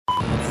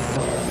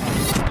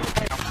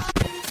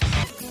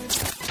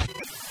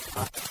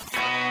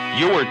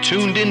You're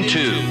tuned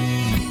into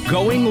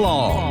Going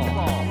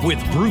Long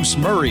with Bruce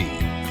Murray.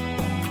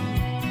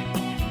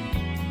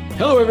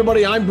 Hello,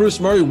 everybody. I'm Bruce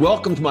Murray.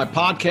 Welcome to my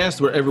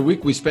podcast where every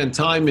week we spend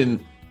time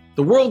in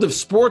the world of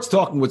sports,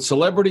 talking with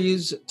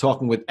celebrities,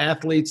 talking with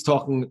athletes,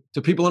 talking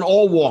to people in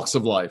all walks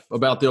of life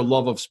about their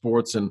love of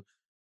sports. And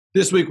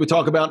this week we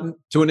talk about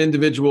to an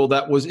individual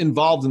that was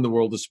involved in the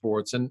world of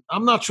sports. And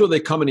I'm not sure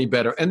they come any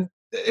better. And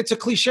it's a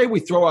cliche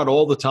we throw out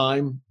all the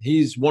time.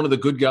 He's one of the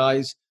good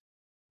guys.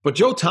 But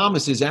Joe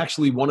Thomas is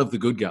actually one of the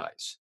good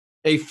guys,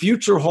 a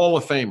future Hall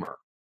of Famer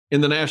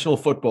in the National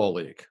Football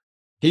League.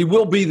 He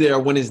will be there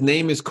when his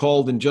name is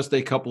called in just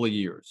a couple of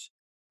years.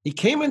 He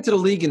came into the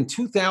league in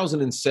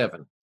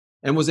 2007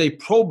 and was a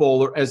Pro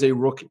Bowler as a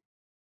rookie.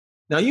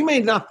 Now, you may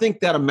not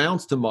think that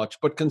amounts to much,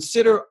 but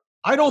consider,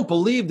 I don't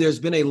believe there's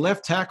been a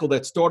left tackle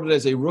that started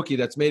as a rookie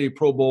that's made a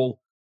Pro Bowl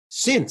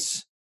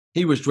since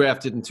he was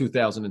drafted in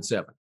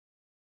 2007.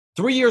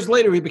 3 years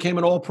later, he became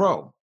an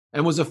All-Pro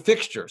and was a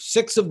fixture,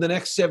 6 of the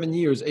next 7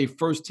 years, a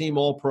first-team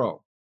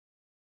All-Pro,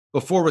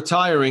 before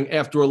retiring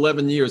after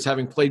 11 years,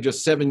 having played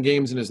just 7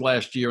 games in his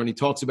last year. And he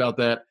talks about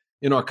that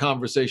in our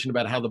conversation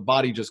about how the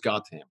body just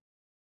got to him.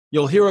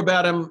 You'll hear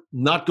about him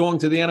not going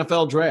to the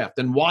NFL draft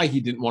and why he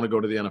didn't want to go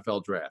to the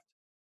NFL draft.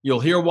 You'll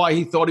hear why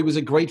he thought he was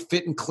a great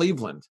fit in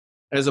Cleveland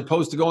as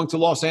opposed to going to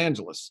Los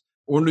Angeles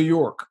or New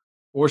York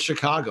or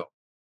Chicago.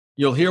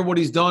 You'll hear what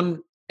he's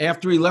done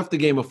after he left the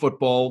game of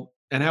football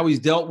and how he's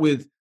dealt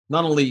with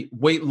not only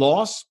weight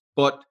loss,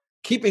 but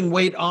keeping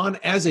weight on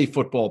as a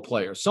football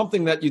player,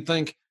 something that you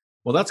think,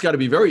 well, that's got to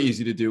be very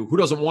easy to do. Who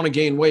doesn't want to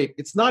gain weight?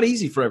 It's not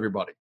easy for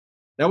everybody.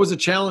 That was a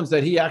challenge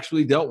that he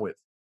actually dealt with.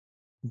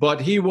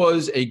 But he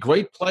was a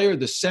great player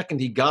the second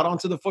he got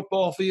onto the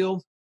football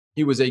field.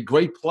 He was a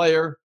great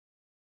player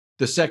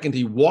the second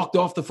he walked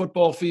off the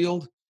football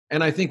field.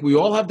 And I think we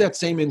all have that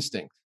same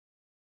instinct.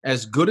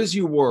 As good as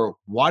you were,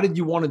 why did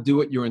you want to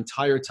do it your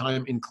entire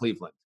time in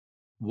Cleveland?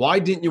 Why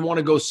didn't you want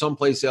to go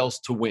someplace else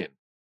to win?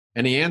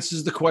 And he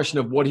answers the question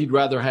of what he'd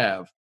rather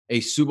have, a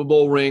Super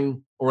Bowl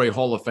ring or a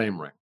Hall of Fame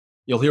ring.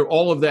 You'll hear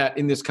all of that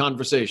in this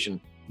conversation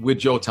with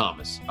Joe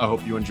Thomas. I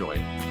hope you enjoy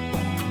it.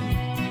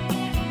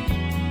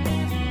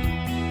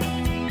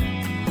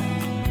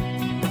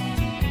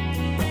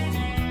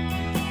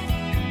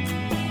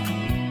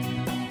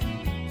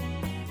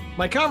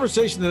 My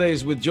conversation today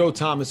is with Joe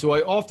Thomas, who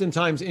I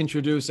oftentimes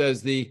introduce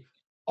as the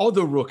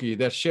other rookie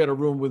that shared a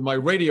room with my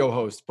radio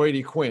host,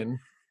 Brady Quinn,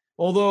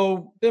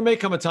 although there may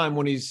come a time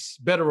when he's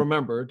better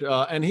remembered.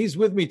 And he's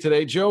with me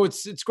today. Joe,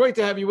 it's great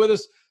to have you with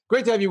us.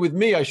 Great to have you with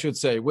me, I should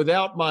say,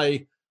 without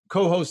my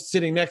co-host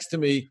sitting next to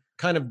me,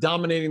 kind of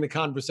dominating the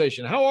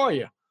conversation. How are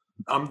you?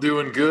 I'm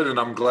doing good, and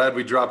I'm glad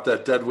we dropped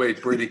that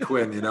deadweight Brady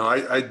Quinn. You know,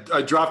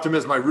 I dropped him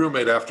as my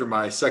roommate after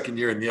my second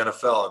year in the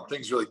NFL, and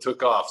things really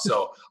took off.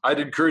 So I'd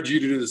encourage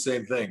you to do the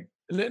same thing.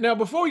 Now,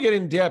 before we get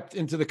in depth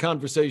into the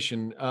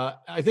conversation,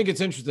 I think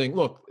it's interesting.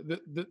 Look,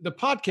 the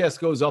podcast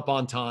goes up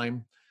on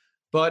time,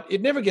 but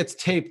it never gets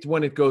taped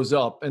when it goes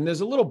up. And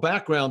there's a little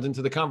background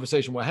into the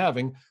conversation we're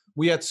having.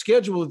 We had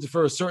scheduled it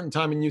for a certain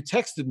time, and you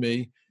texted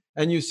me,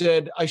 and you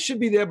said, I should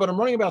be there, but I'm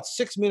running about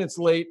 6 minutes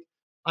late.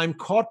 I'm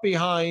caught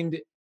behind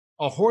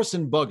a horse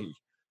and buggy.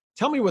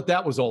 Tell me what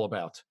that was all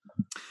about.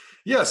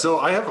 Yeah, so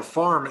I have a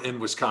farm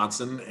in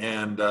Wisconsin,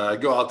 and I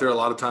go out there a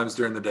lot of times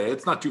during the day.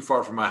 It's not too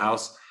far from my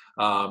house.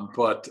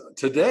 But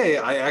today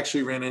I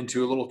actually ran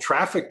into a little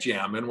traffic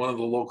jam in one of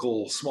the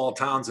local small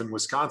towns in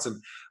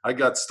Wisconsin. I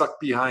got stuck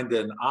behind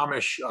an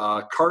Amish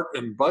cart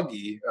and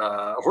buggy,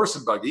 horse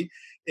and buggy.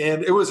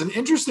 And it was an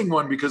interesting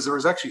one because there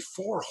was actually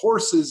 4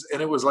 horses,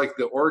 and it was like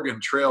the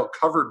Oregon Trail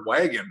covered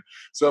wagon.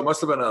 So it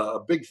must have been a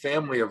big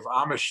family of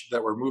Amish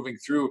that were moving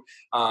through.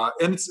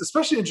 And it's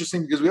especially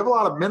interesting because we have a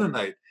lot of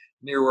Mennonite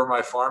near where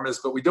my farm is,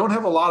 but we don't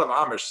have a lot of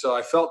Amish. So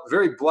I felt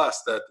very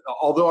blessed that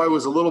although I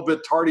was a little bit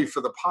tardy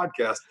for the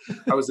podcast,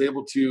 I was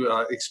able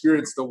to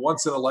experience the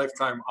once in a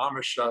lifetime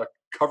Amish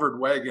covered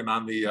wagon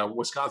on the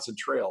Wisconsin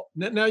Trail.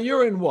 Now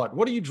you're in what?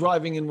 What are you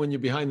driving in when you're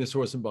behind this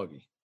horse and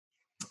buggy?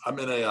 I'm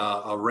in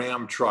a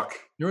Ram truck.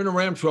 You're in a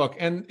Ram truck.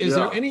 And is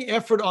there any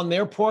effort on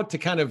their part to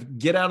kind of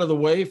get out of the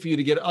way for you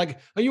to get, like,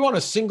 are you on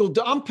a single,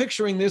 I'm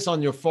picturing this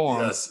on your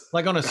farm, yes,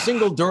 like on a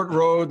single dirt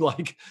road,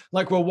 like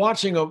we're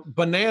watching a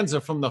bonanza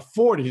from the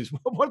 40s.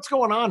 What's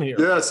going on here?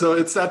 Yeah, so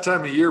it's that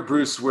time of year,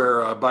 Bruce,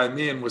 where by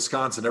me in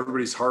Wisconsin,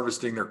 everybody's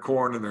harvesting their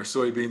corn and their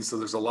soybeans. So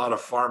there's a lot of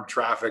farm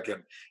traffic.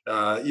 And,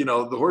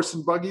 the horse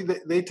and buggy,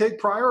 they take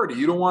priority.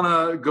 You don't want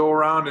to go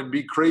around and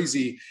be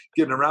crazy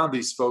getting around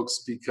these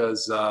folks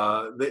because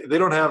they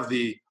don't have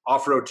the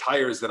off-road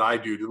tires that I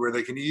do, to where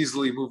they can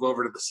easily move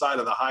over to the side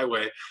of the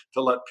highway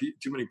to let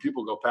too many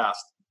people go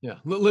past. Yeah,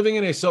 living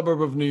in a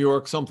suburb of New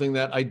York, something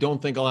that I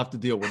don't think I'll have to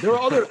deal with. There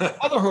are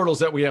other hurdles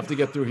that we have to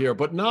get through here,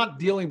 but not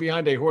dealing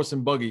behind a horse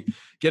and buggy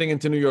getting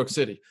into New York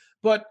City.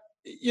 But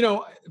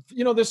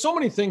there's so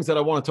many things that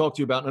I want to talk to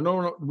you about. And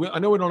I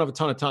know we don't have a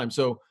ton of time.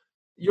 So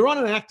you're on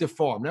an active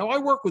farm. Now I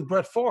work with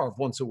Brett Favre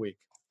once a week,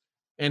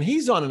 and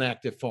he's on an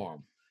active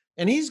farm.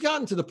 And he's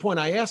gotten to the point,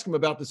 I ask him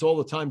about this all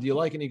the time, do you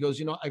like it? And he goes,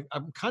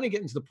 I'm kind of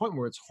getting to the point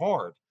where it's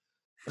hard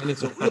and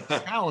it's a real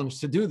challenge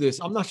to do this.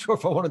 I'm not sure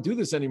if I want to do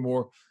this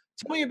anymore.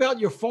 Tell me about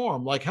your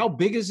farm. Like, how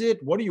big is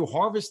it? What are you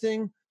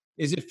harvesting?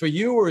 Is it for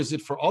you or is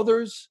it for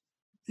others?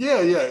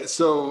 Yeah.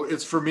 So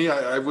it's for me.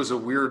 I was a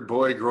weird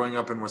boy growing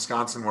up in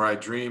Wisconsin where I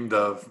dreamed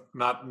of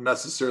not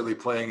necessarily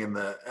playing in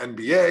the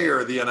NBA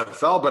or the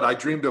NFL, but I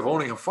dreamed of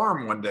owning a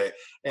farm one day.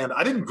 And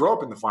I didn't grow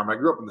up in the farm. I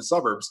grew up in the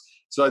suburbs.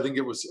 So I think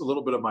it was a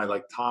little bit of my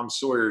like Tom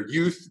Sawyer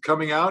youth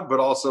coming out, but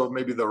also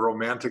maybe the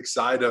romantic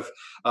side of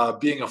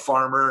being a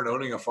farmer and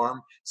owning a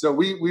farm. So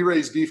we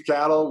raise beef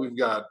cattle. We've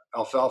got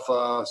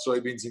alfalfa,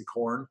 soybeans, and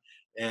corn.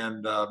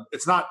 And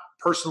it's not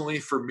personally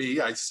for me.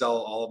 I sell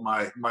all of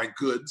my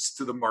goods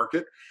to the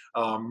market,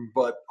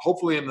 but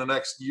hopefully in the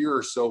next year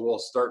or so, we'll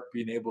start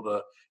being able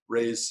to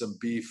raise some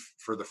beef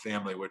for the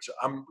family, which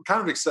I'm kind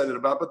of excited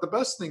about. But the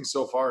best thing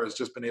so far has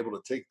just been able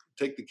to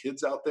take the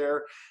kids out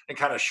there and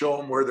kind of show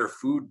them where their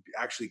food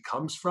actually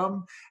comes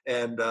from.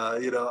 And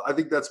I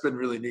think that's been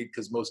really neat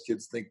because most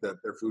kids think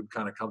that their food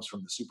kind of comes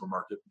from the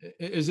supermarket.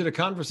 Is it a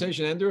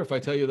conversation ender if I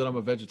tell you that I'm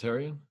a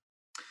vegetarian?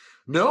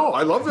 No,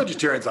 I love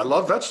vegetarians. I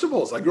love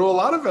vegetables. I grow a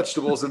lot of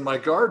vegetables in my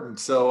garden.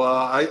 So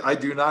I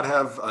do not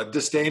have a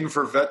disdain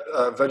for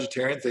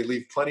vegetarians. They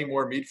leave plenty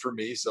more meat for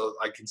me. So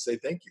I can say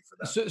thank you for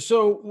that.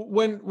 So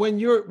when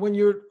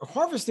you're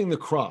harvesting the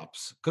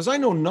crops, because I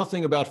know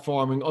nothing about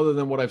farming other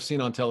than what I've seen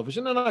on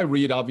television, and I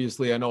read,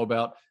 obviously, I know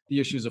about the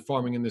issues of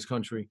farming in this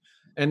country.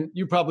 And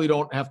you probably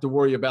don't have to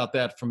worry about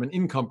that from an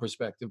income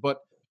perspective, but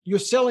you're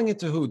selling it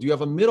to who? Do you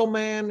have a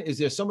middleman? Is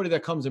there somebody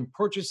that comes and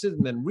purchases it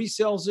and then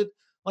resells it?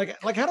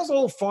 Like how does the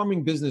whole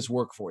farming business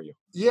work for you?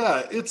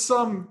 Yeah, it's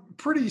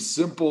pretty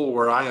simple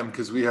where I am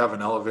because we have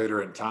an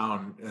elevator in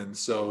town. And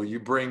so you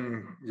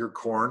bring your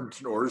corn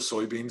or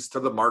soybeans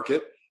to the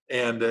market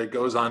and it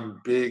goes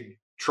on big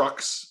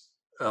trucks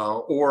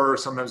or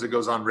sometimes it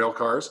goes on rail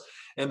cars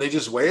and they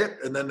just weigh it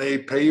and then they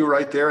pay you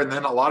right there. And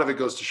then a lot of it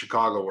goes to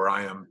Chicago where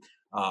I am.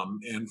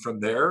 And from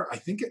there, I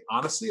think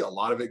honestly, a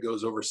lot of it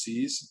goes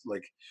overseas.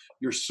 Like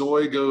your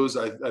soy goes,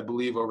 I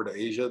believe, over to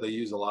Asia. They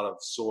use a lot of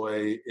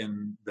soy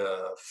in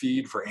the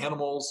feed for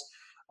animals.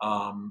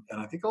 And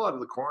I think a lot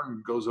of the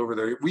corn goes over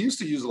there. We used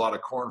to use a lot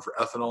of corn for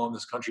ethanol in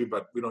this country,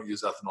 but we don't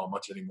use ethanol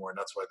much anymore. And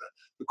that's why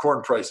the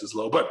corn price is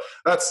low. But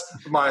that's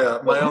my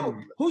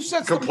own who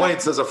sets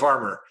complaints as a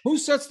farmer. Who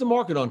sets the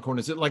market on corn?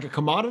 Is it like a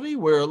commodity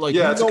where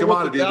it's a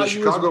commodity. The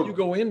Chicago, you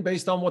go in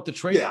based on what the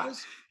trade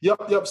is?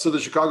 Yep. So the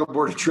Chicago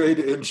Board of Trade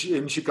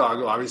in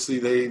Chicago, obviously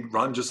they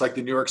run just like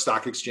the New York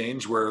Stock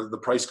Exchange where the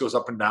price goes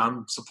up and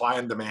down, supply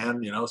and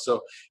demand,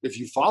 So if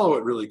you follow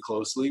it really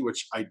closely,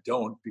 which I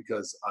don't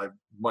because I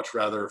much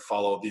rather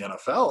follow the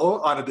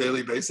NFL on a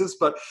daily basis.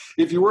 But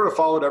if you were to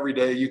follow it every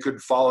day, you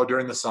could follow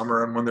during the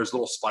summer. And when there's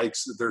little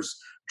spikes, there's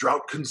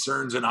drought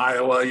concerns in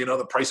Iowa,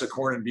 the price of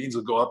corn and beans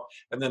will go up.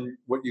 And then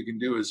what you can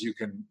do is you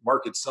can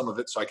market some of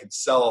it so I can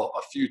sell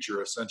a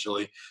future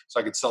essentially. So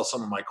I could sell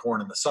some of my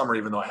corn in the summer,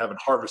 even though I haven't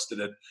harvested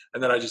it.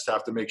 And then I just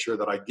have to make sure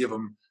that I give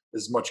them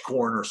as much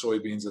corn or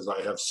soybeans as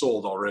I have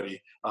sold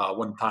already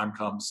when time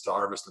comes to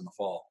harvest in the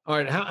fall. All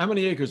right. How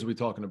many acres are we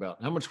talking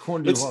about? How much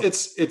corn do you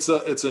harvest?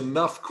 It's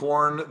enough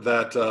corn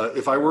that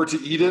if I were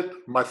to eat it,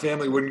 my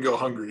family wouldn't go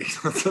hungry.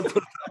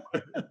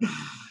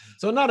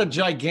 So not a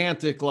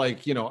gigantic,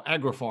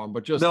 agri-farm,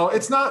 but just. No,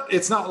 it's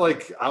not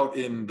like out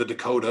in the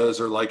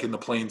Dakotas or like in the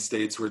Plain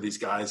States where these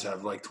guys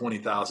have like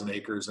 20,000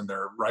 acres and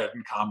they're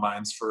riding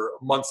combines for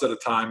months at a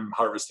time,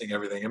 harvesting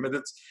everything. I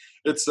mean,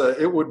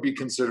 it would be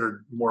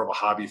considered more of a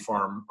hobby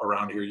farm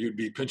around here. You'd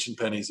be pinching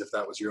pennies if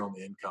that was your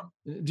only income.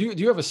 Do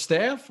you have a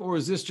staff or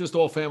is this just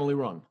all family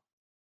run?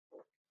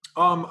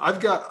 I've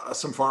got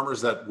some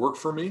farmers that work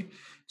for me.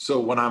 So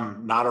when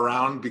I'm not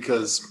around,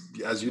 because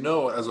as you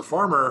know, as a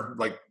farmer,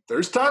 like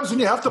there's times when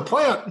you have to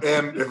plant.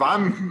 And if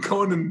I'm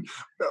going and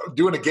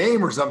doing a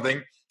game or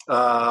something,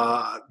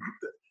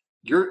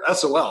 you're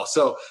SOL.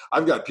 So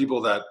I've got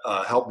people that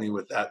help me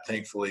with that,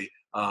 thankfully.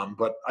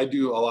 But I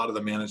do a lot of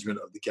the management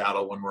of the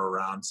cattle when we're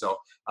around. So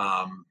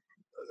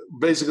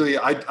basically,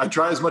 I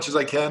try as much as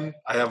I can.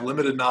 I have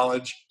limited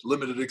knowledge,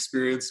 limited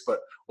experience, but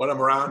when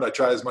I'm around, I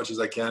try as much as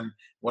I can.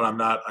 When I'm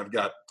not, I've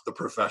got the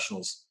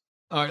professionals.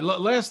 All right.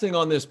 Last thing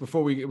on this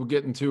before we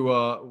get into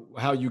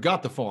how you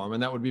got the farm,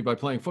 and that would be by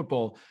playing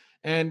football.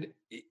 And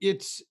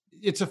it's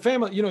a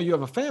family. You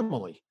have a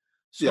family.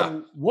 So yeah.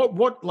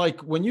 What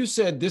like when you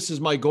said this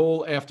is my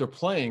goal after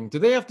playing, do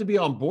they have to be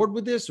on board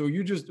with this, or do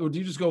you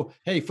just go,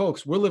 hey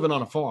folks, we're living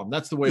on a farm?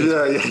 That's the way.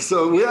 Yeah.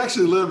 So we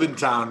actually live in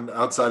town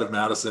outside of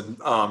Madison,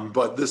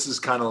 but this is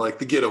kind of like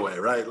the getaway,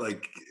 right?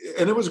 Like,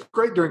 and it was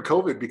great during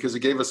COVID because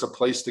it gave us a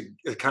place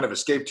to kind of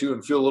escape to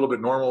and feel a little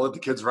bit normal. Let the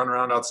kids run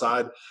around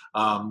outside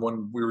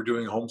when we were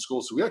doing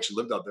homeschool. So we actually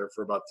lived out there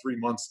for about 3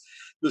 months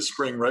this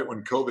spring, right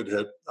when COVID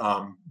hit.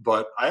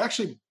 But I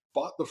actually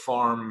bought the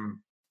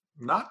farm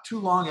not too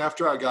long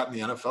after I got in the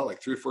NFL,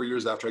 like 3 or 4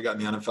 years after I got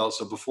in the NFL.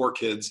 So before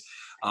kids.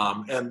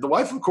 And the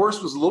wife, of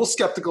course, was a little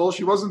skeptical.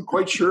 She wasn't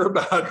quite sure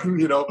about,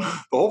 the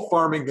whole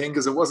farming thing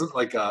because it wasn't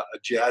like a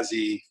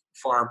jazzy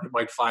farm you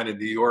might find in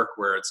New York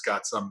where it's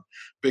got some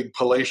big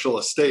palatial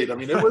estate. I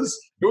mean, it was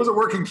a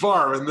working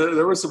farm, and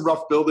there was some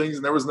rough buildings,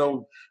 and there was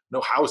no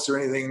house or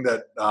anything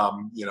that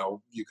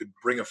you could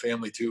bring a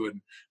family to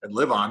and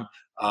live on.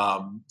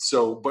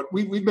 But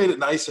we made it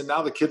nice, and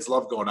now the kids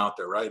love going out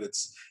there. Right?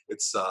 It's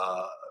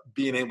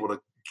being able to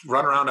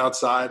run around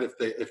outside. If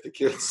the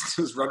kids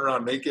just run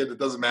around naked, it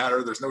doesn't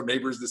matter. There's no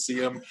neighbors to see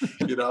them.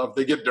 If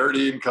they get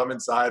dirty and come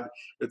inside,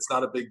 it's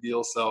not a big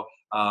deal. So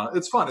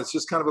it's fun. It's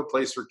just kind of a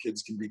place where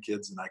kids can be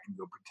kids, and I can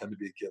go pretend to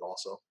be a kid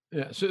also.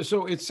 Yeah.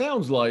 So it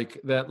sounds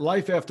like that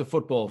life after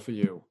football for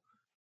you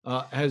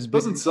has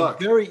been suck.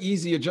 Very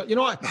easy. I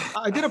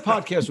did a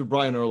podcast with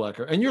Brian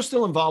Urlacher, and you're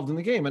still involved in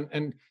the game,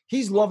 and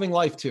he's loving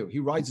life too. He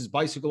rides his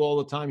bicycle all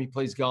the time. He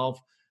plays golf,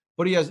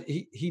 but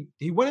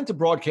he went into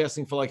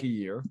broadcasting for like a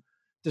year,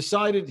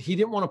 decided he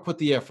didn't want to put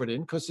the effort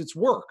in because it's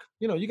work.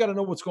 You got to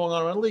know what's going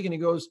on around the league. And he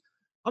goes,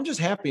 I'm just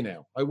happy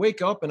now. I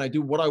wake up and I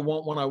do what I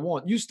want when I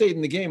want. You stayed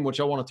in the game, which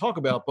I want to talk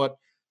about, but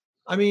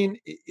I mean,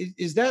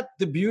 is that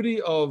the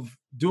beauty of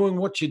doing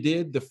what you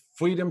did, the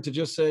freedom to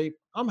just say,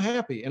 I'm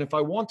happy. And if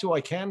I want to,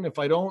 I can. If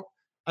I don't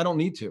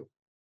need to.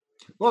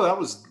 Well, that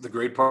was the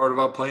great part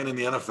about playing in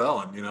the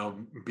NFL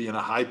and, being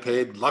a high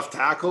paid left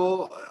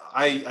tackle.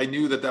 I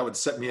knew that would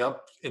set me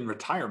up in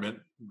retirement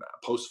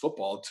post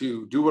football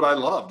to do what I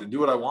loved and do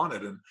what I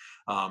wanted. And,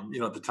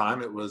 at the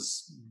time it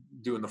was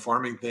doing the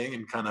farming thing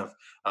and kind of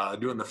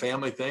doing the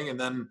family thing. And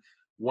then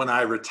when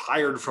I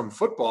retired from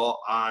football,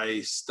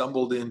 I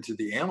stumbled into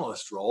the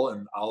analyst role,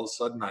 and all of a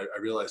sudden I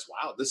realized,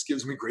 wow, this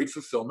gives me great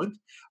fulfillment.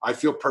 I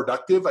feel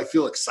productive. I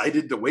feel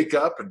excited to wake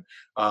up, and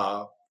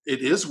it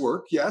is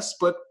work, yes,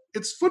 but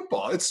it's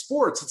football. It's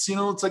sports.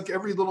 It's like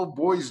every little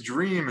boy's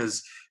dream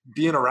is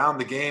being around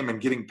the game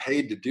and getting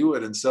paid to do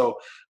it. And so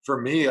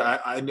for me,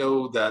 I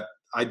know that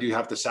I do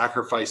have to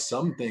sacrifice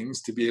some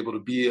things to be able to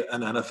be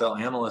an NFL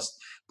analyst,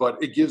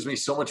 but it gives me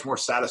so much more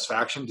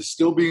satisfaction to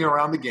still being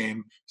around the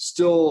game,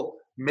 still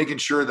making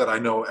sure that I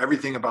know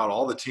everything about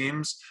all the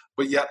teams,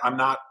 but yet I'm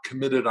not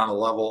committed on a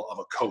level of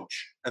a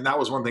coach. And that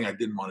was one thing I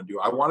didn't want to do.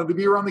 I wanted to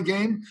be around the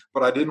game,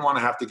 but I didn't want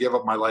to have to give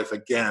up my life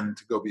again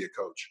to go be a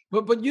coach.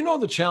 But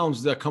the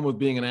challenges that come with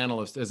being an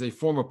analyst as a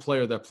former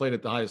player that played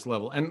at the highest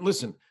level. And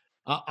listen,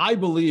 I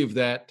believe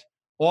that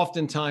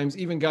oftentimes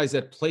even guys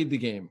that played the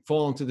game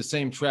fall into the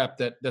same trap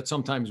that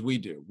sometimes we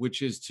do,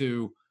 which is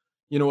to,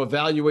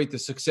 evaluate the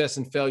success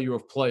and failure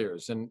of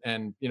players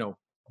and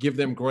give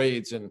them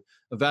grades and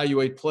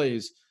evaluate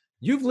plays.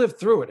 You've lived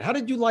through it. How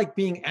did you like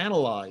being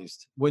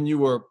analyzed when you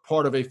were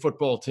part of a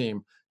football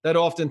team that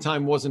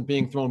oftentimes wasn't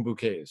being thrown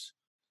bouquets?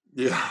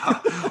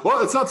 Yeah.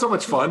 Well, it's not so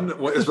much fun,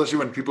 especially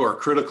when people are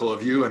critical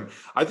of you. And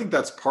I think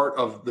that's part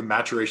of the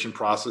maturation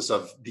process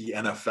of the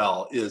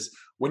NFL is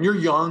when you're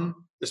young,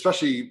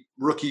 especially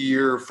rookie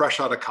year, fresh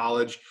out of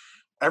college,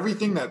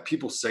 everything that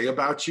people say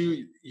about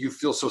you, you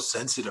feel so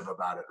sensitive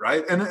about it,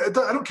 right? And I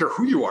don't care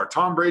who you are,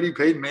 Tom Brady,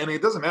 Peyton Manning,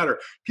 it doesn't matter.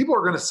 People are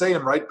going to say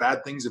and write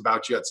bad things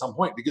about you at some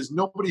point because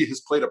nobody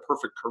has played a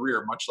perfect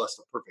career, much less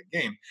a perfect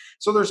game.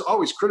 So there's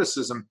always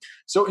criticism.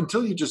 So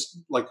until you just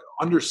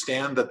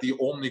understand that the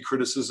only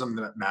criticism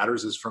that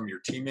matters is from your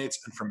teammates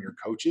and from your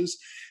coaches,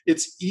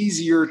 it's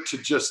easier to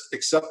just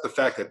accept the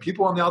fact that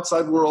people on the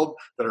outside world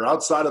that are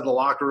outside of the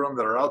locker room,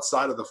 that are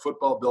outside of the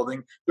football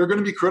building, they're going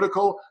to be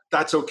critical.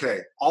 That's okay.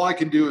 All I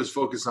can do is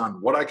focus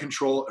on what I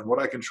control, and what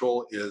I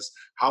control is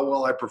how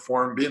well I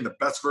perform, being the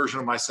best version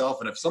of myself.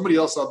 And if somebody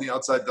else on the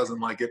outside doesn't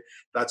like it,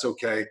 that's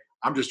okay.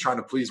 I'm just trying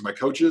to please my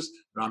coaches,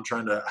 and I'm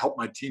trying to help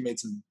my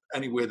teammates in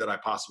any way that I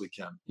possibly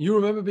can. You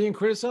remember being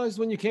criticized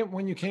when you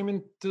came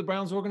into the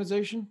Browns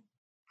organization?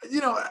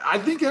 I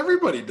think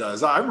everybody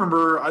does. I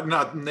remember,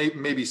 not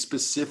maybe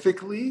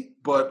specifically,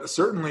 but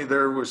certainly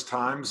there was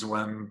times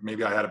when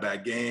maybe I had a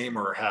bad game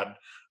or had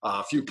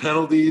a few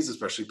penalties,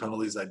 especially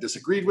penalties I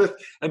disagreed with.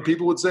 And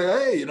people would say,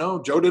 hey,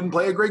 Joe didn't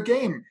play a great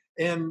game.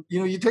 And,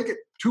 you take it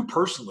too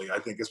personally, I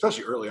think,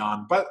 especially early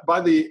on. But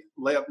by the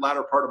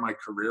latter part of my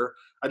career,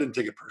 I didn't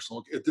take it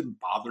personal. It didn't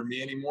bother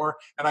me anymore.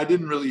 And I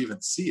didn't really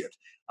even see it.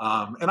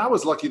 And I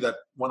was lucky that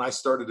when I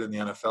started in the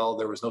NFL,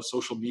 there was no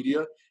social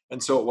media.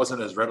 And so it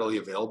wasn't as readily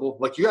available.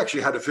 Like you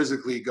actually had to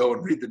physically go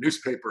and read the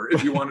newspaper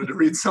if you wanted to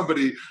read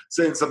somebody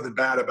saying something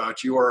bad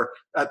about you, or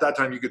at that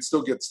time you could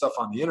still get stuff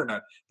on the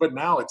internet. But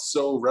now it's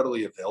so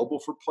readily available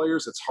for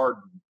players, it's hard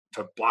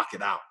to block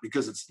it out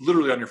because it's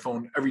literally on your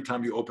phone every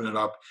time you open it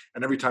up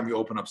and every time you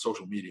open up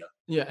social media.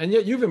 Yeah. And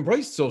yet you've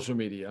embraced social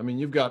media. I mean,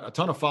 you've got a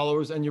ton of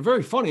followers and you're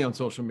very funny on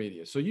social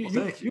media. So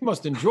you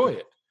must enjoy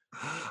it.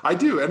 I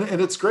do.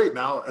 And it's great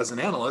now as an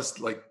analyst,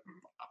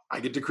 I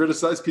get to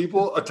criticize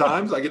people at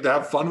times. I get to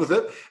have fun with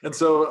it. And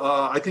so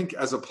I think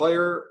as a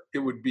player, it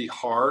would be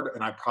hard,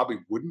 and I probably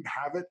wouldn't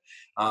have it,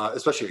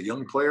 especially a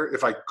young player,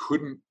 if I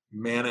couldn't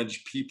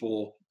manage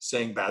people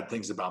saying bad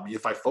things about me.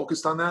 If I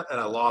focused on that and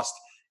I lost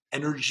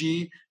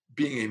energy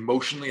being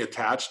emotionally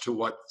attached to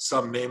what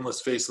some nameless,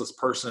 faceless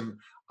person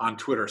on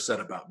Twitter said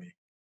about me.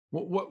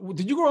 What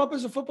did you grow up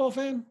as a football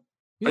fan?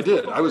 I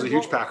did. I was a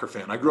huge Packer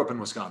fan. I grew up in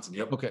Wisconsin.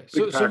 Yep. Okay.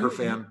 Big Packer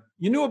fan.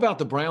 You knew about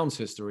the Browns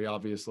history,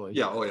 obviously.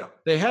 Yeah. Oh, yeah.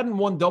 They hadn't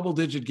won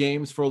double-digit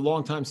games for a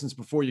long time since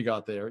before you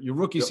got there. Your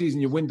rookie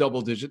season, you win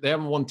double-digit. They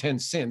haven't won 10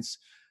 since.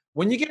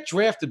 When you get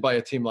drafted by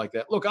a team like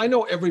that, look, I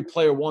know every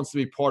player wants to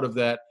be part of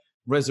that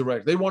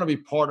resurrect. They want to be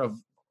part of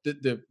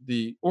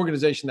the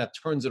organization that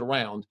turns it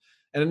around,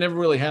 and it never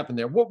really happened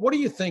there. What are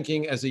you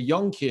thinking as a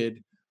young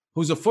kid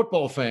who's a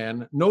football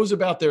fan, knows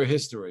about their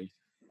history,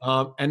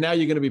 and now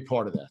you're going to be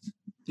part of that?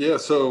 Yeah,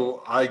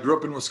 so I grew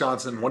up in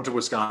Wisconsin, went to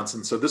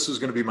Wisconsin. So this was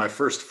going to be my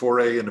first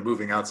foray into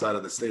moving outside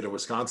of the state of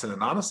Wisconsin.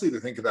 And honestly,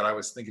 the thing that I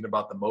was thinking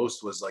about the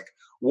most was like,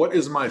 what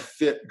is my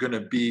fit going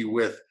to be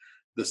with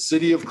the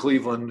city of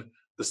Cleveland,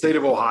 the state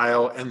of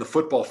Ohio, and the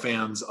football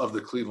fans of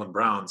the Cleveland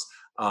Browns?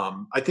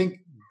 I think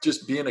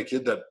just being a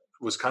kid that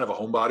was kind of a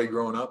homebody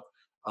growing up,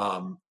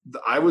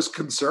 I was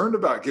concerned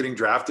about getting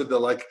drafted to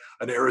like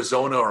an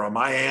Arizona or a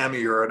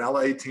Miami or an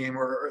LA team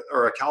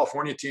or a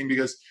California team,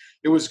 because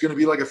it was going to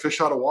be like a fish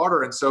out of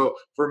water. And so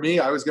for me,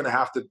 I was going to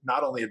have to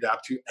not only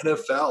adapt to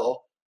NFL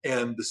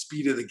and the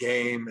speed of the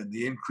game and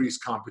the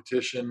increased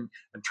competition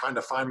and trying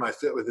to find my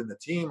fit within the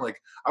team. Like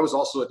I was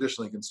also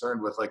additionally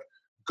concerned with like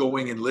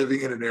going and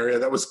living in an area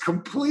that was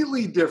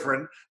completely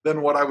different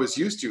than what I was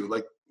used to.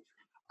 Like,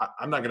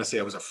 I'm not going to say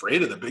I was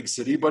afraid of the big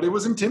city, but it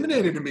was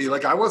intimidating to me.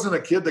 Like I wasn't a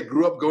kid that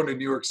grew up going to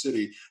New York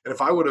City. And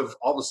if I would have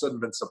all of a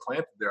sudden been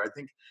supplanted there, I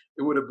think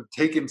it would have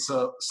taken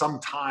some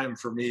time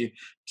for me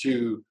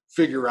to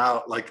figure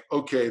out like,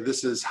 okay,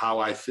 this is how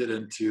I fit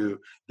into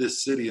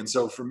this city. And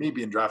so for me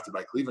being drafted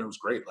by Cleveland, it was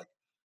great. Like,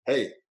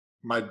 hey,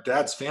 my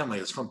dad's family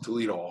is from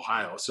Toledo,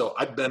 Ohio. So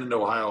I'd been into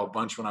Ohio a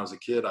bunch when I was a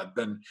kid. I'd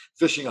been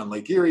fishing on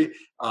Lake Erie.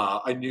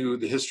 I knew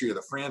the history of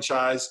the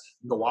franchise.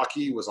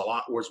 Milwaukee was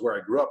where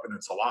I grew up, and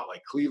it's a lot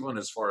like Cleveland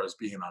as far as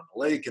being on the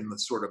lake and the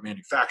sort of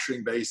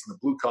manufacturing base and the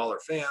blue collar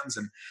fans.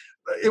 And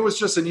it was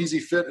just an easy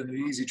fit and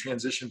an easy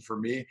transition for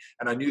me.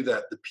 And I knew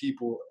that the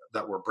people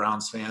that were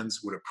Browns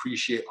fans would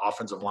appreciate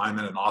offensive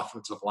linemen and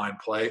offensive line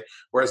play.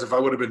 Whereas if I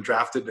would have been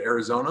drafted to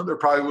Arizona, there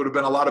probably would have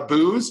been a lot of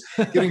boos.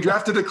 Getting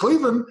drafted to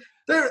Cleveland,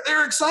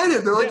 they're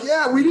excited. They're like,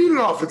 yeah, we need an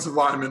offensive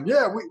lineman.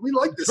 Yeah, we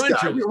like this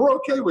guy. We're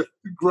okay with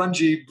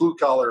grungy blue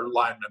collar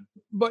linemen.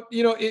 But,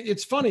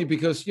 it's funny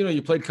because,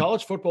 you played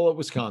college football at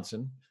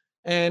Wisconsin,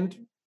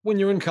 and when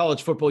you're in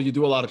college football, you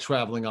do a lot of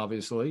traveling,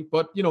 obviously,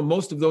 but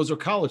most of those are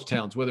college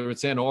towns, whether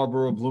it's Ann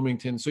Arbor or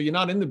Bloomington. So you're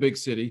not in the big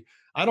city.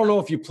 I don't know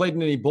if you played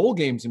in any bowl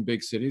games in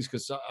big cities,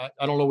 because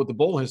I don't know what the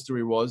bowl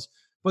history was,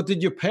 but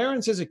did your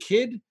parents as a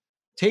kid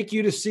take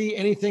you to see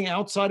anything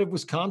outside of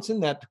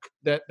Wisconsin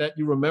that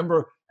you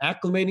remember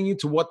acclimating you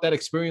to what that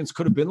experience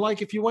could have been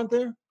like if you went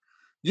there?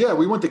 Yeah,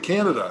 we went to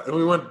Canada and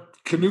we went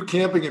canoe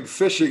camping and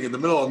fishing in the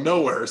middle of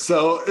nowhere.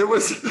 So it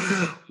was,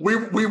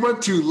 we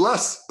went to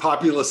less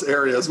populous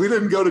areas. We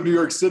didn't go to New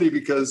York City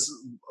because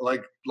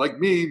like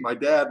me, my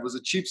dad was a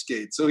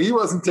cheapskate. So he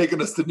wasn't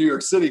taking us to New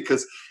York City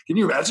because can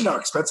you imagine how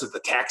expensive the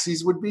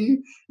taxis would be?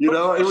 He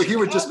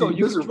would just be miserable.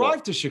 You would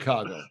drive to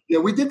Chicago. Yeah,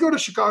 we did go to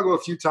Chicago a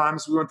few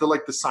times. We went to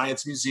like the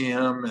Science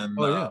Museum and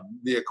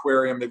the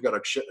aquarium. They've got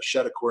a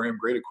shed aquarium,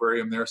 great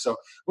aquarium there. So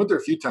went there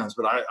a few times.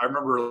 But I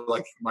remember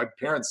like my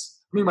parents,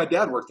 my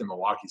dad worked in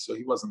Milwaukee, so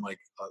he wasn't like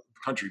a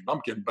country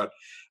bumpkin. But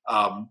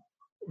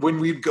when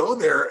we'd go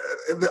there,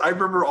 I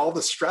remember all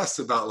the stress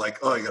about like,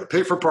 oh, you got to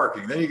pay for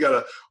parking. Then we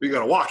got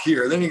to walk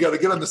here. Then you got to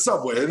get on the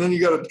subway, and then you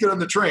got to get on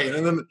the train,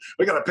 and then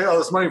we got to pay all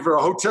this money for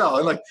a hotel.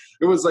 And like,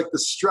 it was like the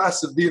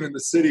stress of being in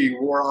the city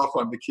wore off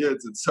on the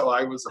kids. And so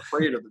I was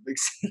afraid of the big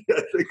city,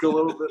 I think, a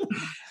little bit.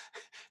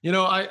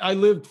 I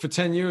lived for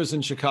 10 years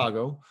in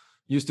Chicago,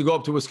 used to go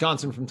up to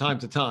Wisconsin from time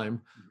to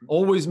time,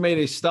 always made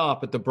a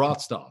stop at the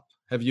Brat Stop.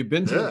 Have you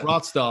been to the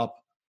Brat Stop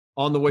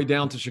on the way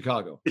down to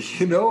Chicago?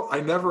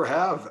 I never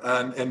have.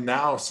 And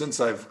now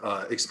since I've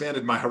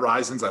expanded my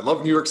horizons, I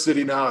love New York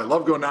City now. I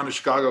love going down to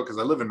Chicago because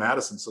I live in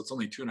Madison, so it's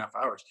only 2.5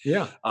 hours.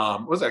 Yeah.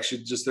 Was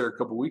actually just there a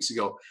couple of weeks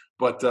ago,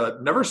 but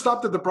never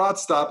stopped at the Brat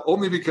Stop,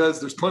 only because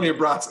there's plenty of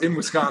brats in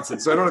Wisconsin.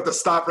 So I don't have to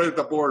stop right at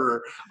the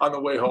border on the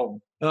way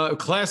home.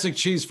 Classic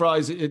cheese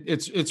fries.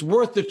 It's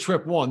worth the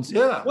trip once.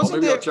 Yeah,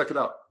 maybe I'll check it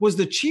out. Was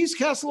the Cheese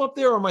Castle up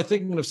there, or am I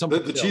thinking of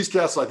something? The Cheese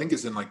Castle, I think,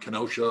 is in like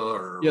Kenosha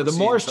or the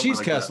Mars Cheese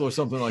Castle or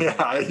something like that.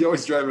 Yeah, I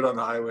always drive it on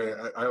the highway.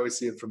 I always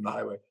see it from the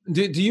highway.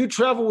 Do you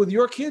travel with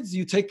your kids? Do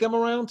you take them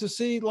around to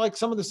see like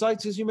some of the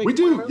sites as you make? We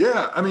do,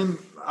 yeah. I mean,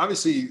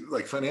 obviously,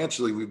 like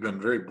financially, we've been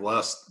very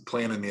blessed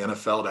playing in the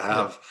NFL to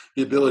have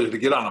the ability to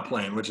get on a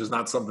plane, which is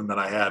not something that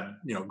I had,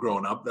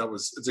 growing up.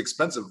 It's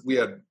expensive. We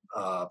had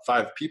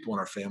 5 people in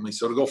our family,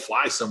 so to go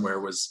fly somewhere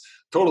was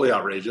totally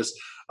outrageous.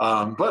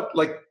 But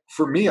like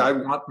for me, I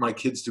want my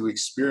kids to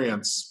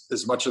experience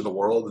as much of the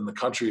world and the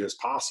country as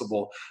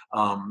possible.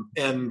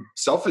 And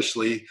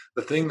selfishly,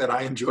 the thing that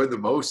I enjoy the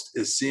most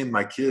is seeing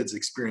my kids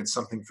experience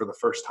something for the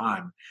first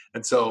time.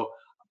 And so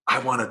I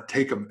want to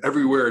take them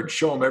everywhere and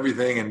show them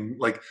everything and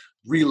like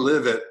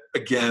relive it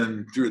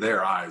again through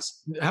their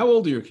eyes. How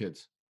old are your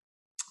kids?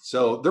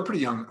 So they're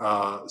pretty young,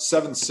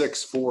 7,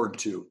 6, 4, and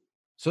 2.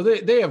 So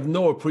they have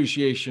no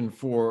appreciation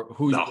for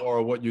who you are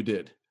or what you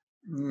did.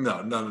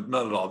 No, none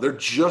at all. They're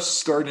just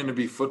starting to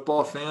be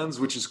football fans,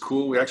 which is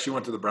cool. We actually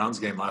went to the Browns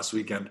game last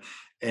weekend,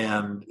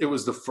 and it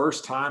was the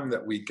first time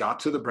that we got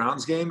to the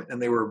Browns game,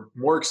 and they were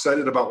more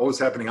excited about what was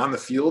happening on the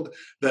field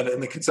than in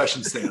the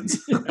concession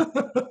stands.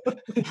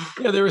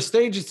 Yeah, there are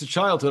stages to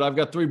childhood. I've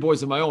got 3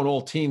 boys of my own,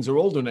 all teens or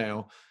older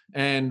now.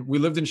 And we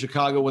lived in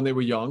Chicago when they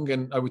were young,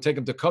 and I would take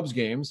them to Cubs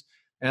games.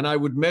 And I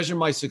would measure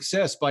my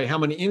success by how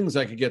many innings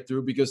I could get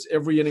through, because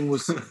every inning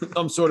was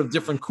some sort of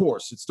different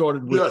course. It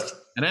started with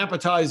an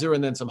appetizer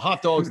and then some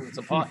hot dogs and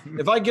some hot.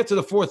 If I get to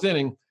the 4th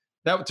inning,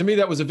 that to me,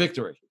 that was a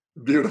victory.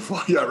 Beautiful.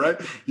 Yeah,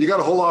 right. You got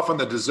to hold off on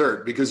the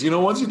dessert, because,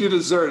 once you do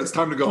dessert, it's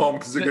time to go home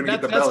because they're going to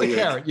get the belly ache.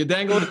 That's the carrot. You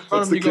dangle it in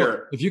front of them. You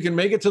go, if you can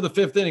make it to the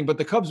 5th inning. But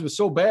the Cubs were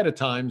so bad at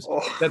times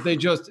that they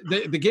just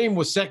the game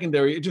was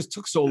secondary. It just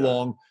took so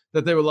long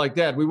that they were like,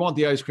 Dad, we want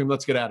the ice cream.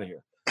 Let's get out of here.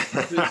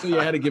 So you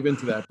had to give in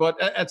to that.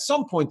 But at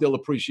some point, they'll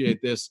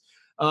appreciate this.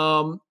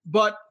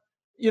 But,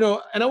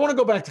 and I want to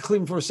go back to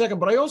Cleveland for a second,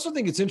 but I also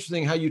think it's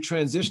interesting how you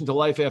transition to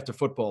life after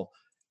football.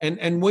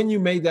 And when you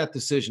made that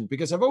decision,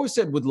 because I've always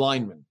said with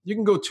linemen, you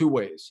can go 2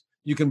 ways.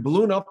 You can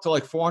balloon up to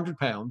like 400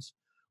 pounds,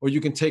 or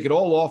you can take it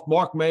all off.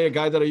 Mark May, a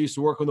guy that I used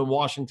to work with in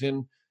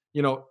Washington,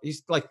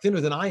 he's like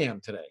thinner than I am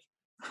today.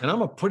 And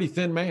I'm a pretty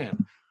thin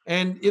man.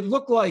 And it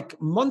looked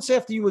like months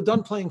after you were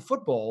done playing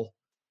football,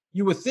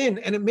 you were thin.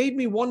 And it made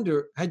me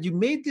wonder, had you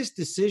made this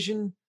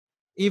decision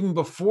even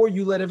before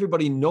you let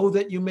everybody know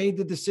that you made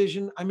the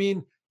decision? I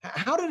mean,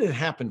 how did it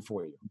happen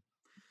for you?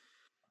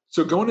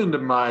 So going into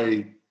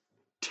my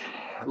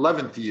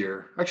 11th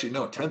year, actually,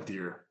 no, 10th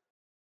year,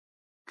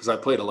 because I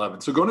played 11.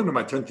 So going into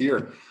my 10th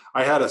year,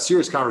 I had a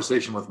serious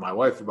conversation with my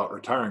wife about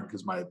retiring,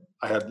 because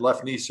I had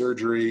left knee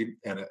surgery,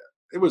 and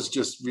it was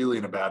just really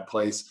in a bad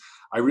place.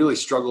 I really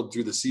struggled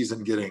through the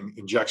season getting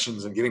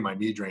injections and getting my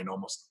knee drained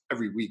almost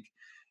every week.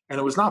 And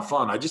it was not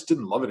fun. I just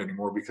didn't love it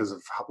anymore because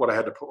of what I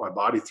had to put my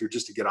body through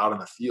just to get out on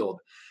the field.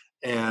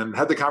 And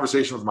had the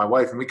conversation with my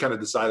wife, and we kind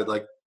of decided,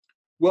 like,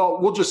 well,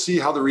 we'll just see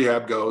how the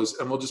rehab goes,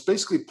 and we'll just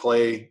basically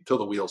play till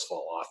the wheels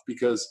fall off,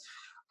 because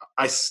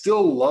I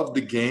still loved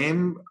the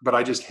game, but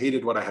I just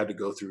hated what I had to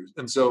go through.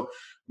 And so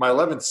my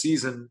 11th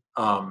season,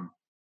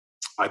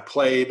 I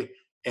played,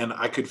 and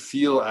I could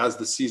feel as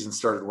the season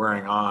started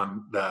wearing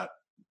on that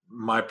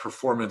my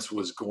performance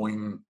was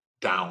going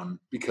down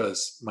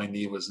because my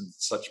knee was in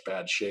such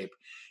bad shape.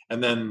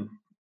 And then,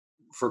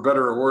 for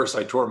better or worse,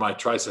 I tore my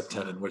tricep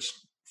tendon, which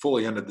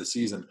fully ended the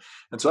season.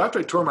 And so after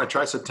I tore my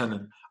tricep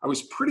tendon, I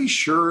was pretty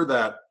sure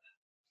that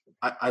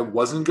I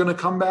wasn't going to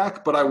come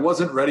back, but I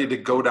wasn't ready to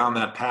go down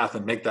that path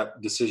and make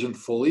that decision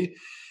fully.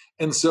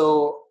 And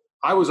so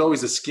I was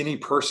always a skinny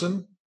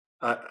person.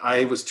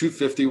 I was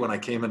 250 when I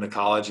came into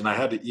college, and I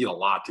had to eat a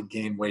lot to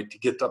gain weight to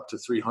get up to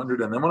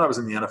 300. And then when I was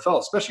in the NFL,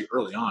 especially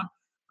early on,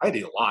 I had to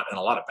eat a lot and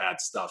a lot of bad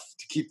stuff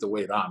to keep the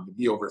weight on, to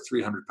be over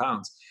 300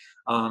 pounds.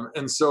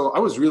 And so I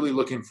was really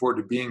looking forward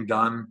to being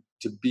done,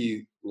 to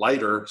be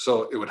lighter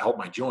so it would help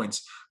my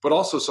joints, but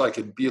also so I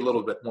could be a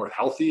little bit more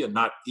healthy and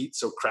not eat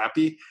so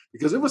crappy,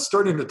 because it was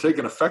starting to take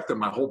an effect on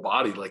my whole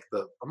body. Like,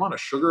 the amount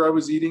of sugar I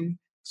was eating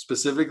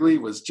specifically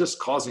was just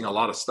causing a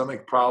lot of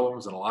stomach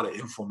problems and a lot of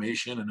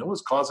inflammation, and it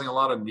was causing a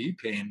lot of knee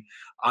pain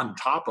on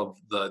top of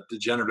the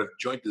degenerative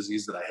joint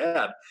disease that I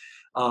had.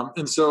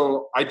 And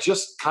so I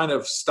just kind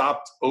of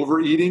stopped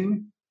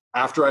overeating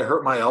after I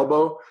hurt my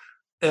elbow,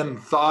 and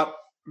thought,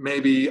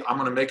 maybe I'm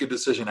going to make a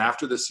decision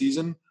after the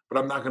season, but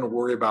I'm not going to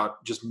worry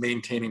about just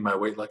maintaining my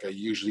weight like I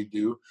usually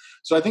do.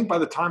 So I think by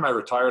the time I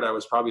retired, I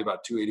was probably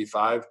about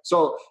 285.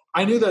 So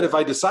I knew that if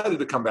I decided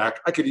to come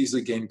back, I could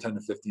easily gain 10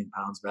 to 15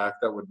 pounds back.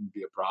 That wouldn't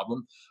be a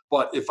problem.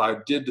 But if I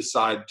did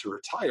decide to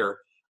retire,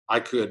 I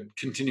could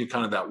continue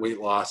kind of that weight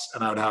loss,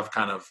 and I would have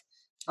kind of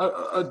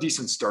a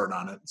decent start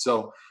on it.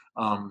 So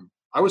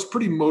I was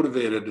pretty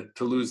motivated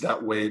to lose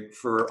that weight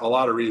for a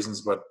lot of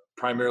reasons, but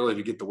primarily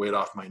to get the weight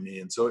off my knee.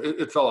 And so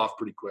it fell off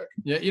pretty quick.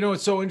 Yeah.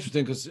 It's so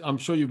interesting, because I'm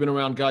sure you've been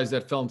around guys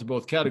that fell into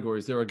both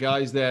categories. There are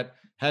guys that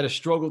had a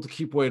struggle to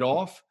keep weight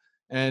off,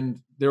 and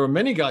there are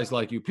many guys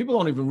like you. People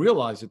don't even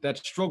realize it, that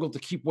struggle to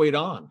keep weight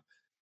on,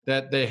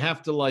 that they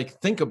have to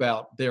like think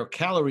about their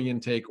calorie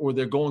intake, or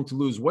they're going to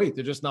lose weight.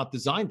 They're just not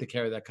designed to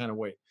carry that kind of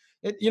weight.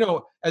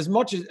 As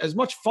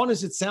much fun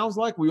as it sounds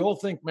like, we all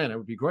think, man, it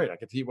would be great. I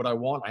get to eat what I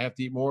want. I have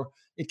to eat more.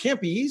 It can't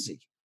be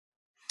easy.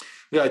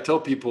 Yeah, I tell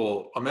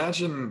people,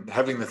 imagine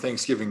having the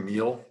Thanksgiving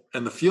meal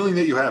and the feeling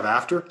that you have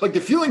after. Like, the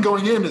feeling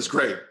going in is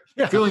great.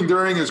 Yeah. Feeling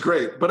during is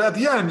great. But at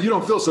the end, you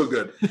don't feel so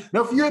good.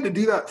 Now, if you had to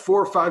do that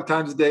 4 or 5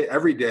 times a day,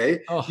 every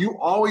day, you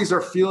always are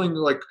feeling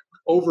like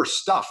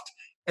overstuffed,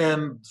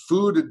 and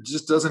food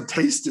just doesn't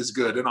taste as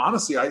good. And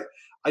honestly, I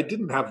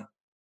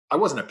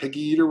wasn't a picky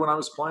eater when I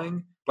was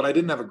playing, but I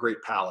didn't have a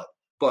great palate.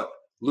 But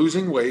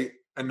losing weight,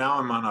 and now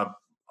I'm on a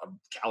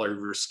calorie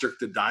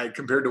restricted diet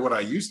compared to what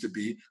I used to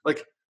be.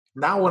 Like,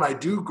 now when I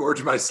do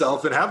gorge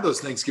myself and have those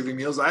Thanksgiving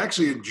meals, I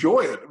actually enjoy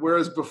it.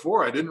 Whereas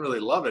before I didn't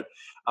really love it.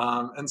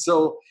 And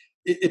so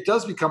it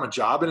does become a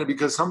job, and it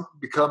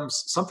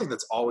becomes something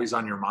that's always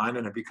on your mind,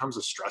 and it becomes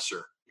a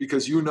stressor,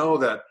 because you know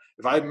that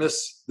if I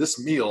miss this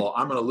meal,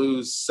 I'm going to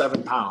lose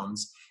 7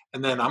 pounds.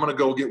 And then I'm going to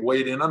go get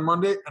weighed in on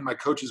Monday, and my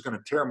coach is going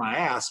to tear my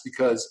ass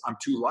because I'm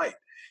too light.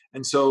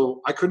 And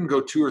so I couldn't go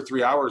 2 or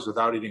 3 hours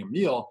without eating a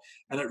meal.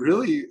 And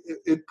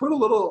it put a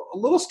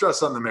little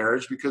stress on the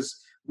marriage, because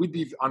we'd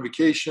be on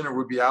vacation or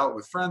we'd be out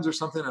with friends or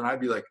something. And I'd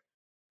be like,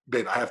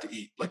 babe, I have to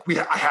eat. Like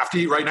I have to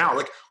eat right now.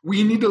 Like,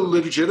 we need to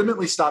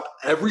legitimately stop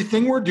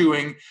everything we're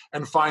doing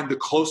and find the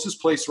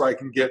closest place where I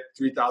can get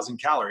 3,000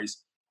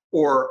 calories,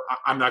 or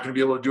I'm not going to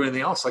be able to do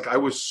anything else. Like, I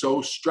was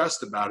so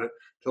stressed about it.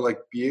 To like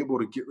be able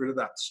to get rid of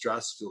that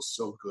stress feels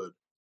so good.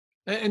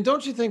 And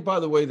don't you think,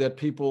 by the way, that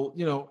people,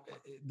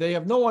 they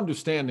have no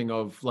understanding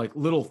of like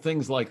little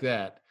things like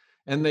that.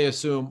 And they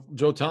assume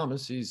Joe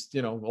Thomas, he's,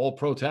 all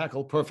pro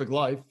tackle, perfect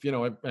life,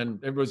 and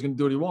everybody's going to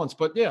do what he wants.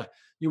 But yeah,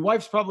 your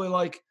wife's probably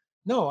like,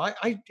 no,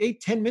 I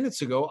ate 10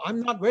 minutes ago.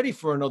 I'm not ready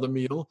for another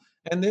meal.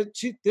 And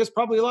there's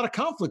probably a lot of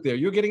conflict there.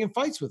 You're getting in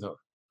fights with her.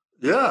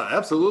 Yeah,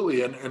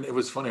 absolutely. And it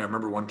was funny. I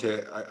remember one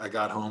day I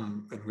got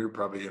home, and we were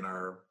probably in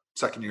our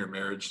second year of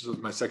marriage. This was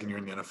my second year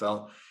in the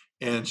NFL.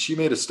 And she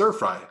made a stir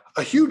fry,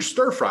 a huge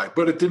stir fry,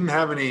 but it didn't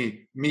have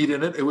any meat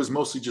in it. It was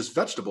mostly just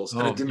vegetables.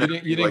 And it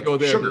didn't you didn't go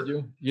there, sugar. Did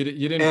you?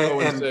 You didn't go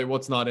and say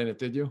what's not in it,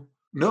 did you?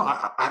 No,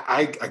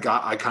 I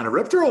kind of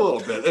ripped her a little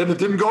bit, and it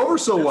didn't go over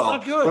so well.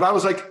 Not good. But I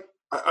was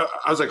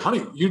like,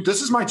 honey,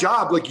 this is my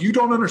job. Like, you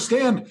don't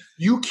understand.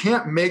 You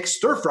can't make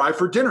stir fry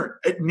for dinner.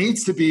 It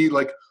needs to be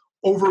like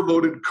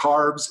overloaded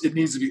carbs. It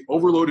needs to be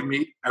overloaded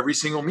meat every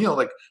single meal.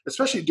 Like,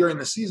 especially during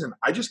the season.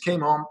 I just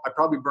came home. I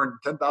probably burned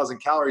 10,000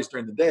 calories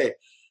during the day.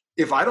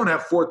 If I don't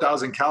have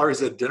 4,000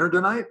 calories at dinner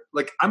tonight,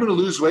 like, I'm going to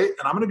lose weight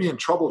and I'm going to be in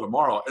trouble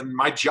tomorrow. And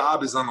my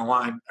job is on the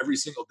line every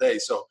single day.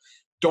 So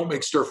don't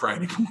make stir fry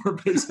anymore,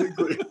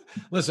 basically.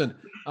 Listen,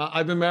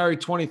 I've been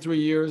married 23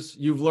 years.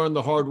 You've learned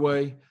the hard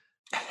way.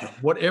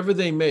 Whatever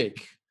they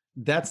make,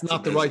 that's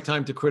not the right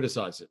time to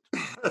criticize it.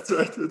 That's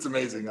right. It's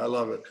amazing. I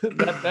love it.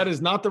 that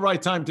is not the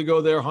right time to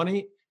go there,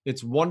 honey.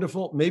 It's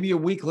wonderful. Maybe a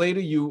week later,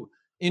 you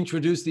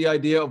introduce the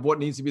idea of what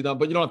needs to be done,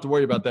 but you don't have to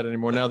worry about that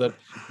anymore now that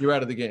you're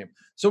out of the game.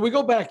 So we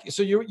go back.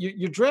 So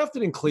you're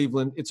drafted in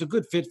Cleveland. It's a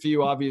good fit for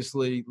you,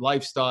 obviously,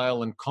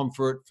 lifestyle and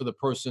comfort for the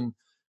person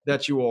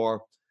that you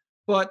are.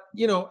 But,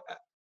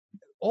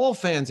 all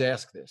fans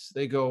ask this.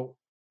 They go,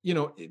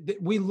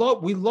 we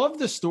love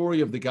the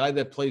story of the guy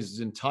that plays his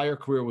entire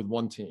career with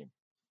one team.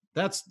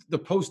 That's the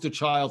poster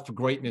child for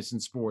greatness in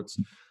sports.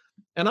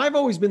 And I've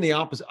always been the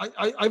opposite.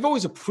 I've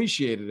always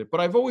appreciated it, but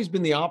I've always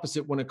been the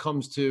opposite when it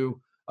comes to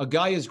a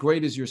guy as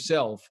great as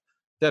yourself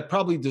that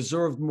probably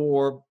deserved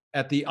more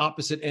at the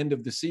opposite end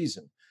of the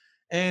season.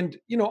 And,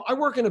 I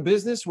work in a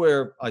business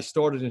where I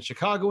started in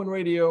Chicago in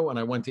radio, and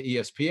I went to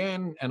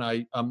ESPN, and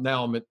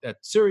I'm at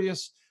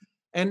Sirius,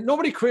 and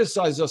nobody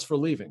criticizes us for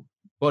leaving.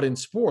 But in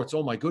sports,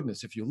 oh my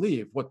goodness, if you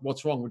leave,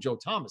 what's wrong with Joe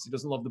Thomas? He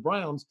doesn't love the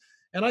Browns.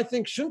 And I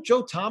think, shouldn't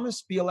Joe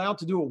Thomas be allowed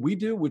to do what we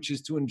do, which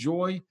is to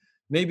enjoy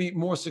maybe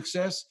more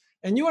success?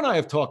 And you and I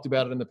have talked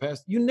about it in the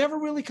past. You never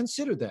really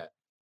considered that.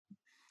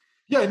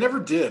 Yeah, I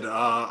never did.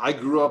 I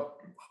grew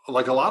up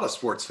like a lot of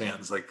sports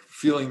fans, like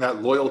feeling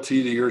that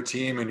loyalty to your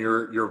team and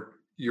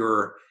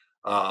your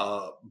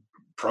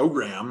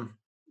program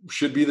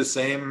should be the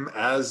same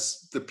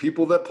as the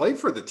people that play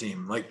for the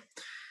team. Like,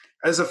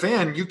 as a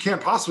fan, you can't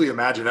possibly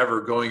imagine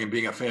ever going and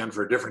being a fan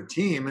for a different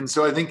team. And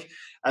so I think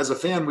as a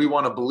fan, we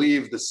want to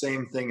believe the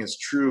same thing is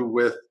true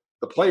with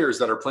the players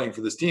that are playing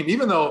for this team,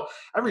 even though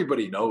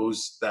everybody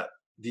knows that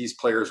these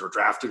players were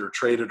drafted or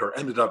traded or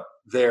ended up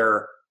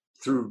there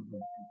through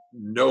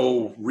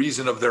no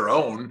reason of their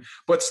own.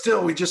 But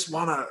still, we just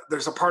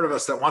there's a part of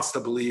us that wants to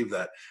believe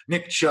that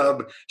Nick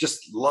Chubb just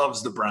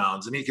loves the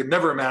Browns and he could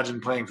never imagine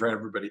playing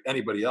for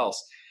anybody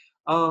else.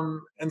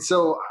 And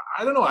so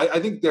I don't know. I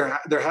think there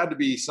had to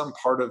be some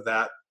part of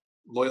that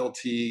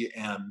loyalty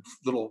and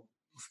little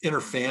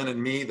inner fan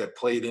in me that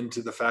played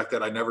into the fact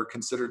that I never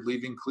considered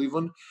leaving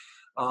Cleveland.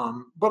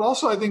 But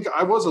also I think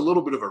I was a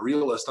little bit of a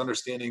realist,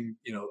 understanding,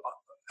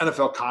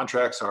 NFL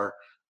contracts are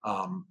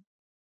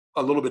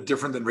a little bit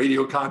different than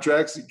radio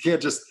contracts. You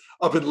can't just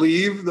up and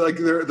leave. Like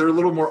they're a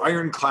little more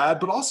ironclad,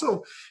 but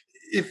also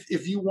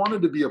if you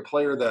wanted to be a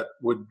player that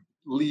would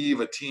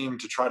leave a team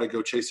to try to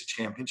go chase a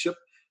championship,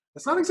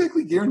 it's not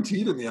exactly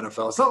guaranteed in the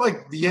NFL. It's not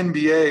like the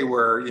NBA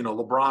where,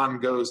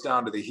 LeBron goes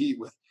down to the Heat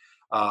with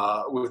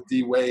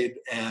D Wade,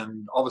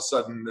 and all of a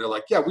sudden they're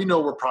like, yeah, we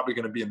know we're probably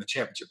going to be in the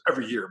championship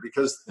every year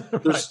because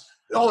there's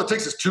all it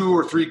takes is 2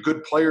 or 3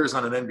 good players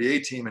on an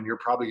NBA team and you're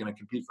probably going to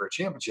compete for a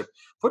championship.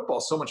 Football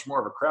is so much more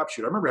of a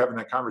crapshoot. I remember having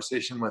that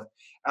conversation with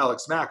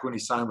Alex Mack when he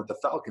signed with the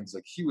Falcons.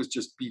 Like, he was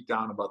just beat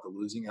down about the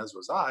losing, as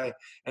was I,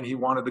 and he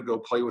wanted to go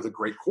play with a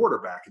great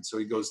quarterback. And so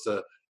he goes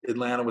to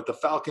Atlanta with the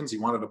Falcons. He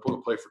wanted to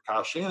play for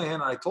Kyle Shanahan.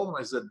 And I told him,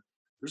 I said,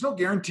 there's no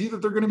guarantee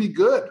that they're going to be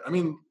good. I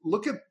mean,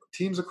 look at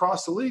teams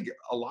across the league.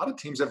 A lot of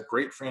teams have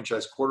great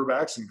franchise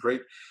quarterbacks and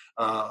great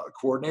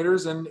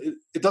coordinators, and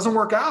it doesn't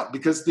work out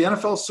because the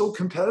NFL is so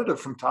competitive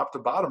from top to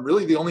bottom.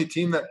 Really, the only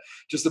team that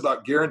just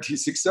about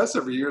guarantees success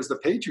every year is the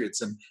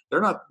Patriots, and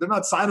they're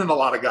not signing a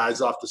lot of guys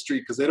off the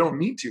street because they don't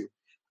need to.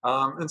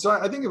 And so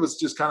I think it was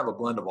just kind of a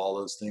blend of all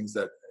those things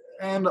that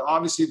and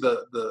obviously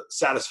the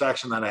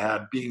satisfaction that I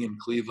had being in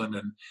Cleveland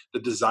and the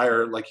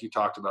desire, like you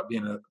talked about,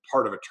 being a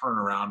part of a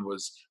turnaround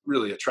was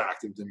really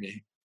attractive to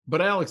me.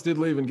 But Alex did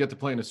leave and get to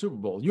play in a Super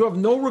Bowl. You have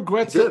no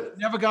regrets that you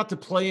never got to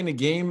play in a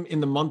game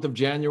in the month of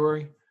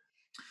January?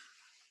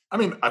 I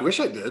mean, I wish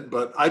I did,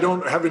 but I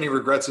don't have any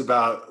regrets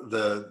about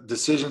the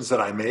decisions that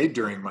I made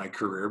during my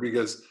career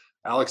because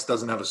Alex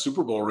doesn't have a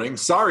Super Bowl ring.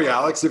 Sorry,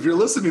 Alex, if you're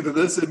listening to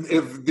this, and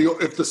if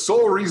the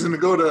sole reason to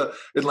go to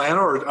Atlanta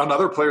or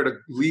another player to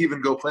leave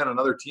and go play on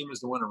another team is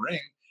to win a ring,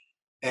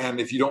 and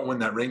if you don't win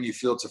that ring, you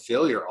feel it's a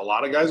failure. A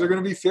lot of guys are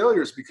going to be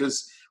failures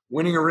because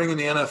winning a ring in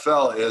the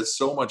NFL is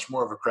so much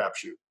more of a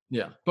crapshoot.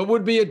 Yeah, but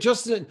would be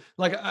just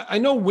like I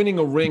know winning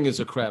a ring is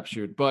a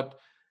crapshoot, but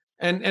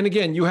and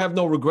again, you have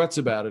no regrets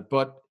about it,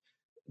 but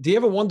do you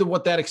ever wonder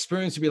what that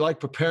experience would be like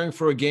preparing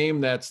for a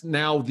game that's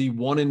now the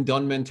one and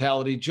done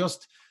mentality,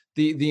 just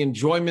the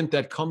enjoyment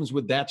that comes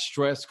with that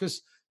stress?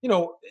 Because,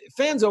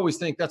 fans always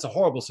think that's a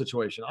horrible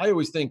situation. I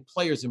always think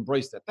players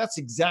embrace that. That's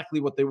exactly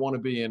what they want to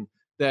be in,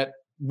 that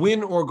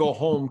win or go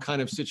home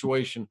kind of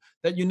situation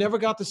that you never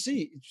got to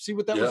see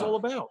what that was all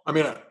about. I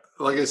mean,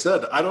 like I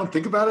said, I don't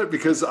think about it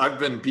because I've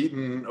been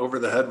beaten over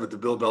the head with the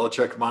Bill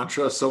Belichick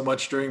mantra so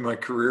much during my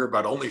career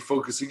about only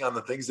focusing on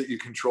the things that you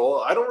control.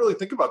 I don't really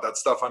think about that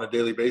stuff on a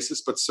daily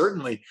basis, but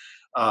certainly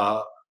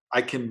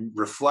I can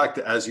reflect,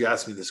 as you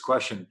asked me this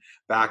question,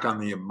 back on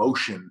the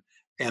emotion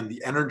and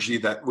the energy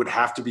that would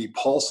have to be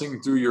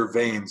pulsing through your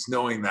veins,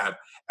 knowing that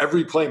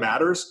every play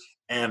matters.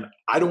 And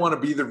I don't want to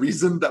be the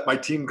reason that my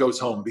team goes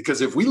home, because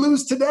if we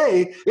lose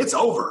today, it's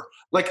over.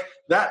 Like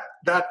that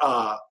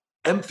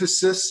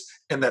emphasis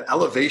and that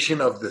elevation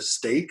of the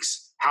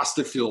stakes has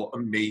to feel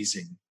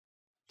amazing.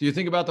 Do you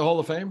think about the Hall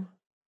of Fame?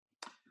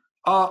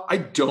 I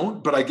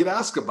don't, but I get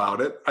asked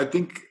about it. I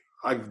think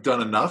I've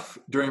done enough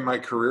during my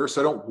career,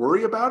 so I don't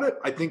worry about it.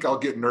 I think I'll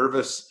get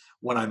nervous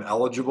when I'm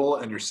eligible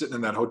and you're sitting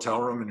in that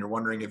hotel room and you're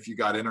wondering if you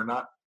got in or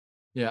not.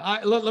 Yeah,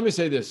 let me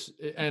say this,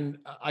 and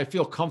I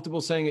feel comfortable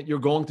saying it. You're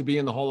going to be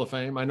in the Hall of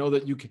Fame. I know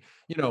that you can,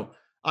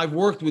 I've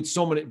worked with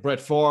so many, Brett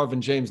Favre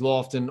and James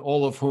Lofton,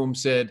 all of whom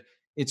said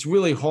it's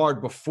really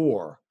hard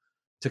before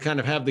to kind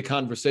of have the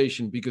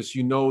conversation because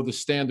the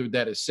standard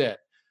that is set.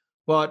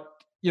 But,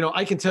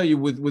 I can tell you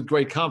with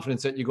great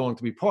confidence that you're going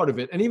to be part of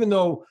it. And even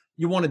though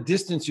you want to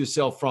distance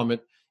yourself from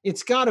it,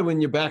 it's got to, in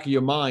your back of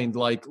your mind,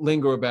 like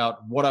linger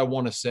about what I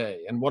want to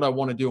say and what I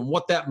want to do and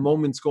what that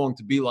moment's going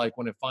to be like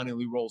when it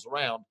finally rolls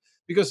around.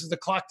 Because as the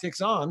clock ticks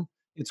on,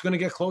 it's going to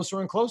get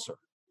closer and closer.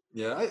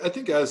 Yeah, I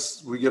think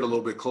as we get a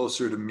little bit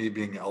closer to me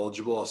being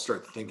eligible, I'll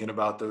start thinking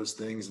about those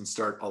things and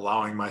start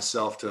allowing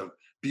myself to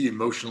be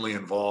emotionally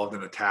involved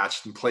and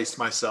attached and place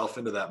myself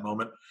into that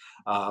moment.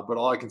 But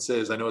all I can say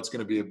is I know it's going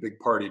to be a big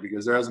party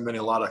because there hasn't been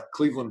a lot of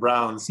Cleveland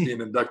Browns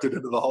being inducted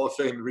into the Hall of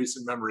Fame in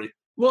recent memory.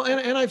 Well,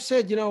 and I've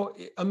said,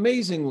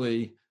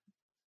 amazingly,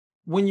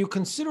 when you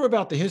consider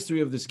about the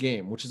history of this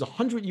game, which is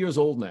 100 years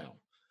old now,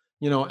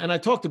 and I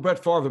talked to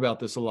Brett Favre about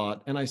this a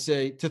lot, and I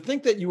say, to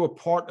think that you were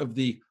part of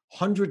the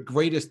 100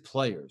 greatest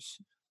players,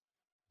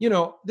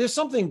 there's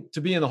something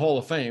to be in the Hall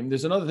of Fame.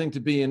 There's another thing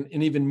to be in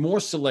an even more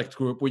select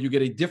group where you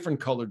get a different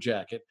color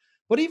jacket.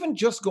 But even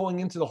just going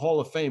into the Hall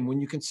of Fame,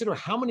 when you consider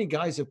how many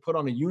guys have put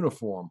on a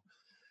uniform,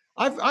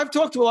 I've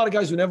talked to a lot of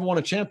guys who never won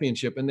a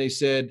championship, and they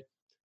said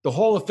the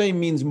Hall of Fame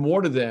means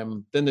more to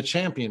them than the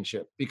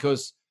championship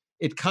because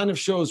it kind of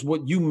shows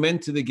what you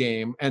meant to the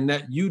game and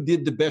that you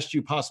did the best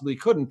you possibly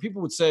could. And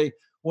people would say,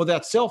 well,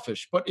 that's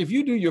selfish. But if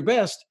you do your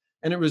best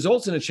and it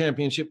results in a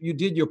championship, you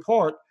did your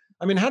part.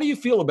 I mean, how do you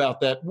feel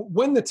about that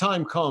when the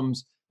time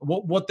comes,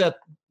 what that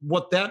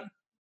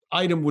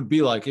item would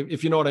be like,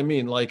 if you know what I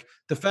mean? Like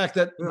the fact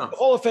that the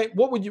Hall of Fame,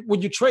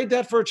 would you trade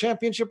that for a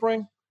championship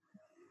ring?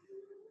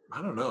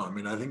 I don't know. I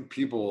mean, I think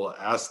people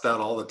ask that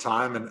all the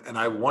time. And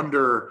I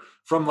wonder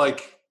from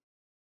like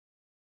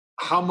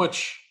how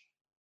much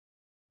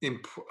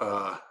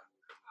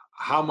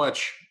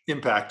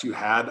impact you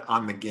had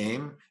on the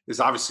game is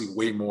obviously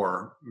way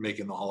more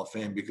making the Hall of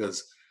Fame,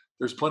 because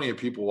there's plenty of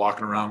people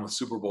walking around with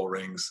Super Bowl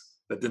rings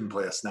that didn't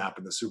play a snap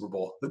in the Super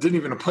Bowl, that didn't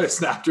even play a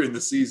snap during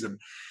the season.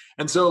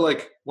 And so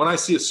like when I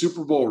see a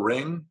Super Bowl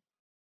ring,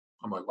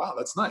 I'm like, wow,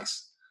 that's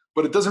nice.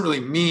 But it doesn't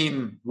really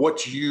mean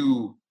what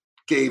you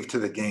gave to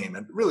the game.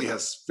 It really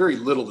has very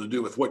little to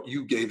do with what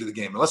you gave to the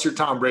game, unless you're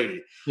Tom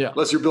Brady,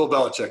 unless you're Bill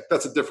Belichick.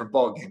 That's a different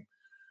ballgame.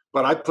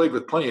 But I played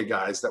with plenty of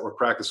guys that were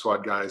practice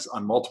squad guys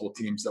on multiple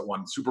teams that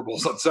won Super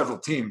Bowls on several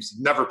teams,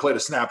 never played a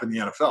snap in the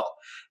NFL,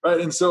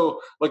 right? And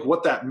so like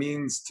what that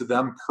means to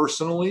them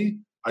personally,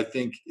 I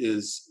think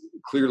is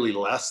clearly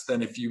less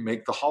than if you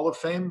make the Hall of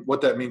Fame. What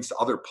that means to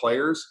other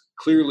players,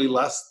 clearly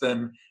less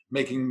than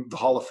making the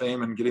Hall of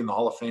Fame and getting the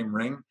Hall of Fame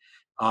ring.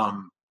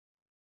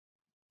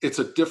 It's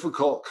a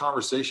difficult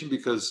conversation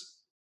because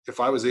if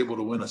I was able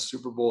to win a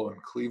Super Bowl in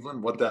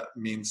Cleveland, what that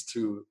means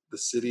to the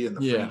city and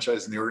the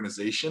franchise and the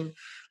organization,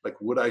 like,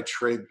 would I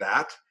trade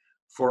that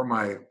for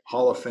my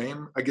Hall of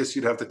Fame? I guess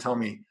you'd have to tell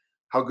me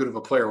how good of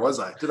a player was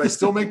I? Did I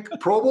still make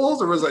Pro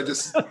Bowls or was I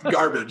just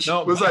garbage?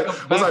 No, was I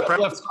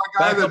practice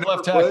guy that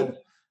never played?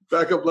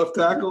 Backup left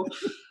tackle?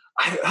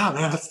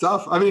 Man, that's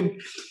tough. I mean,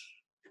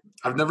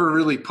 I've never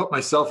really put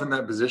myself in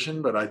that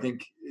position, but I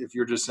think if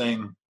you're just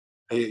saying,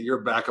 hey, you're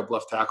a backup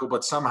left tackle,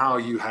 but somehow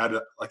you had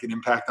like an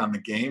impact on the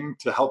game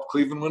to help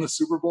Cleveland win a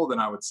Super Bowl, then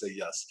I would say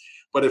yes.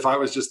 But if I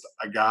was just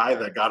a guy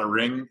that got a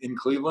ring in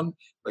Cleveland,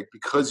 like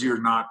because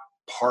you're not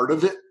part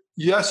of it,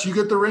 yes, you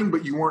get the ring,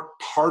 but you weren't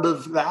part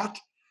of that,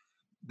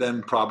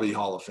 then probably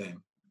Hall of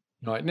Fame.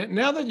 All right.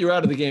 Now that you're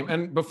out of the game,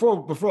 and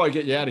before I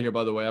get you out of here,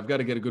 by the way, I've got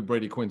to get a good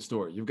Brady Quinn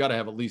story. You've got to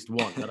have at least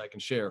one that I can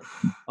share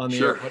on the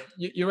air. But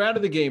you're out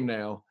of the game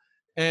now,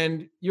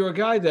 and you're a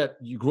guy that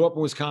you grew up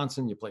in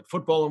Wisconsin. You played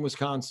football in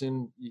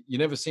Wisconsin. You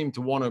never seemed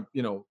to want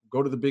to,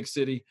 go to the big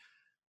city.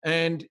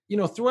 And,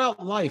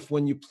 throughout life,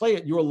 when you play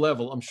at your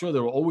level, I'm sure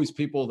there were always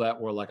people that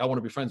were like, I want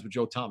to be friends with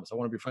Joe Thomas. I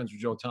want to be friends with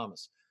Joe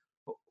Thomas.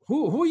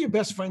 Who are your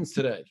best friends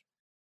today?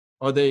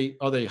 Are they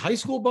high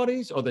school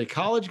buddies? Are they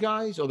college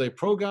guys? Are they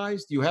pro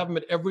guys? Do you have them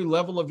at every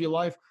level of your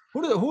life?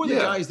 Who are the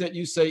guys that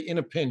you say in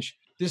a pinch,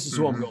 this is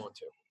who I'm going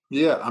to?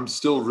 Yeah, I'm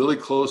still really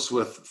close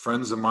with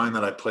friends of mine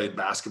that I played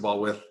basketball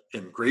with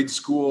in grade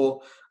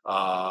school.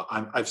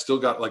 I've still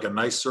got like a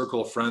nice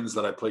circle of friends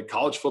that I played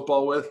college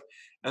football with.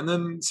 And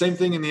then same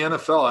thing in the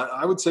NFL.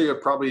 I would say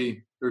there's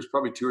probably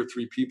 2 or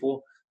 3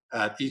 people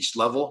at each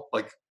level,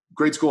 like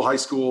grade school, high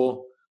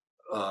school,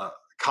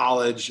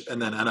 college,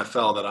 and then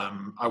NFL that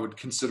I would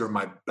consider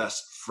my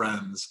best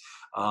friends.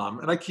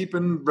 And I keep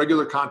in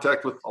regular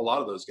contact with a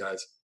lot of those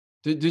guys.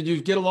 Did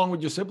you get along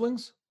with your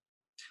siblings?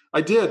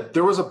 I did.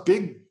 There was a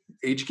big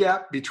age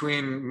gap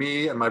between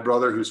me and my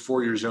brother, who's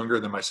 4 years younger.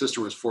 Then my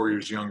sister was 4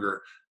 years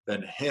younger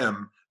than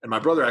him. And my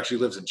brother actually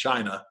lives in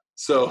China.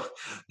 So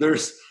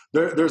there's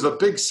a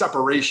big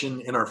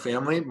separation in our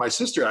family. My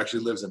sister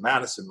actually lives in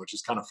Madison, which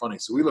is kind of funny.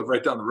 So we live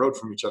right down the road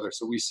from each other.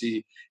 So we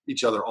see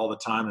each other all the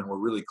time and we're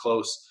really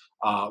close.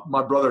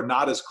 My brother,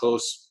 not as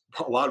close.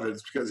 A lot of it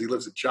is because he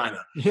lives in China.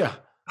 Yeah.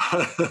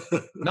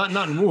 not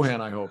in Wuhan,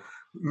 I hope.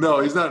 No,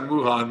 he's not in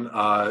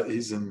Wuhan.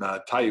 He's in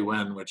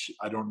Taiyuan, which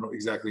I don't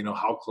exactly know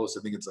how close.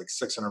 I think it's like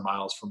 600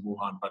 miles from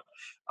Wuhan.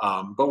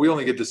 But we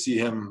only get to see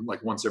him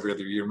like once every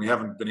other year. And we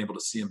haven't been able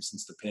to see him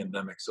since the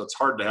pandemic. So it's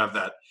hard to have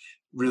that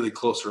really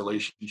close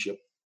relationship.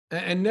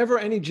 And never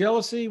any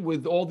jealousy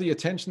with all the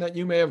attention that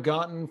you may have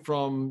gotten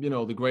from,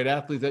 the great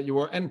athlete that you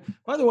were. And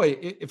by the way,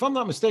 if I'm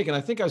not mistaken,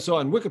 I think I saw,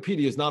 and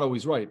Wikipedia is not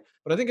always right,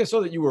 but I think I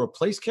saw that you were a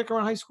place kicker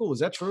in high school. Is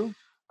that true?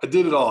 I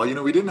did it all.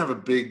 We didn't have a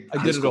big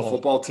high school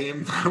football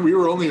team. We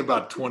were only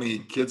about 20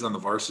 kids on the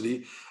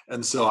varsity.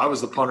 And so I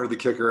was the punter, the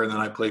kicker, and then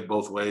I played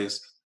both ways.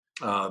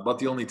 But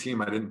the only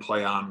team I didn't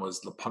play on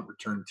was the punt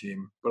return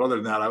team. But other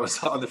than that, I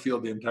was on the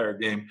field the entire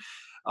game.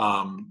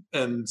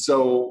 And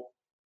so,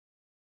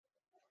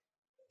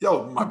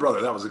 my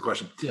brother, that was the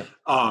question. Yeah.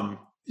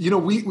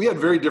 We had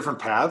very different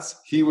paths.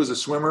 He was a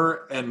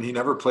swimmer and he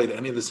never played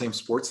any of the same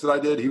sports that I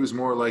did. He was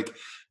more like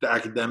the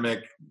academic,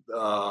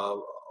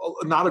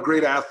 not a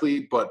great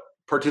athlete, but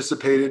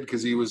participated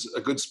because he was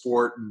a good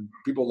sport and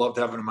people loved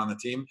having him on the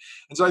team.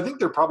 And so I think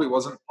there probably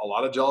wasn't a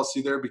lot of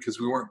jealousy there because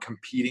we weren't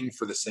competing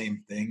for the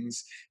same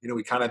things.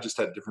 We kind of just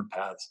had different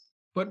paths.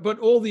 But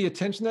all the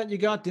attention that you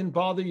got didn't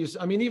bother you.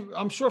 I mean,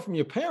 I'm sure from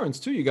your parents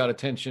too, you got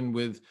attention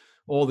with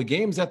all the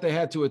games that they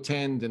had to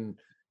attend and,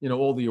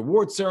 all the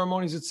award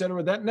ceremonies, et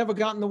cetera. That never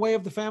got in the way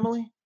of the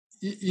family?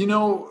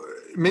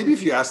 Maybe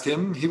if you asked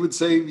him, he would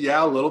say,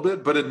 yeah, a little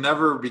bit, but it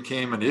never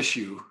became an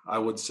issue, I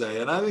would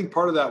say. And I think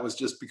part of that was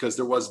just because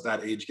there was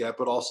that age gap,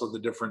 but also the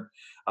different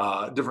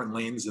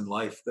lanes in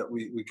life that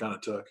we kind of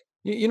took.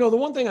 The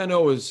one thing I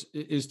know is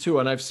too,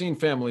 and I've seen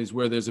families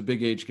where there's a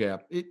big age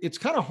gap. It's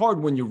kind of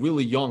hard when you're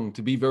really young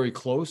to be very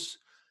close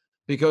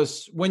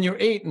because when you're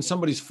 8 and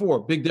somebody's 4,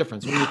 big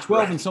difference. When you're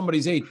 12 and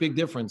somebody's 8, big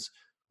difference.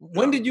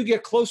 When did you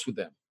get close with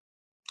them?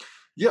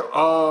 Yeah,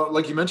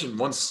 like you mentioned,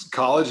 once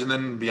college and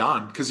then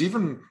beyond. Because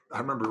even I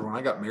remember when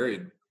I got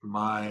married,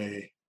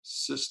 my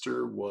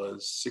sister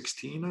was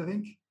 16, I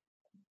think.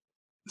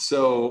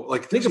 So,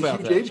 think about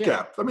a huge age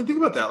gap. I mean, think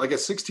about that. Like a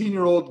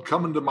 16-year-old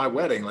coming to my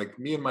wedding. Like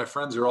me and my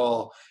friends are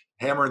all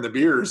hammering the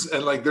beers,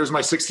 and there's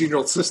my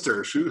 16-year-old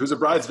sister who's a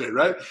bridesmaid,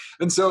 right?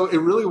 And so it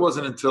really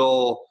wasn't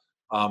until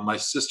my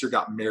sister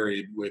got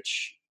married,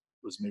 which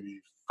was maybe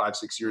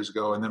 5-6 years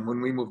ago. And then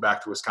when we moved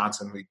back to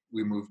Wisconsin,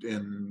 we moved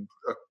in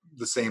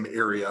the same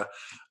area.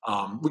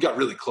 We got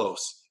really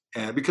close.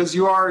 And because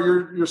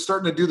you're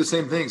starting to do the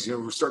same things,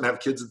 we're starting to have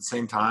kids at the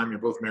same time. You're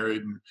both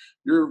married and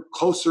you're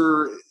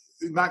closer,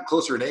 not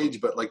closer in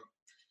age, but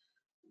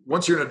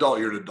once you're an adult,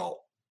 you're an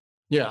adult.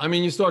 Yeah. I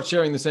mean, you start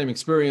sharing the same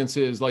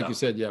experiences. Like you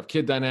said, you have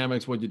kid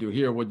dynamics, what you do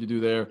here, what you do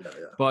there. Yeah.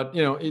 But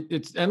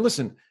it's, and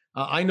listen,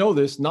 I know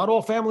this, not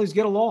all families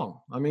get along.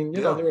 I mean,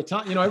 there are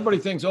times, everybody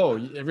thinks,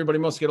 everybody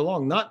must get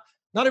along. Not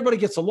everybody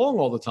gets along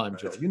all the time,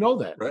 Joe. You know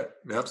that. Right.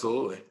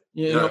 Absolutely.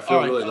 I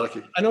feel really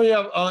lucky. I know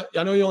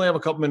you only have a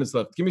couple minutes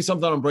left. Give me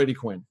something on Brady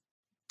Quinn.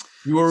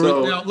 You were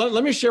now.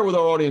 Let me share with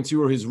our audience. You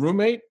were his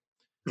roommate.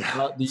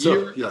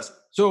 Year. Yes.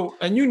 So,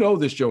 and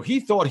this, Joe.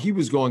 He thought he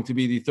was going to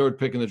be the 3rd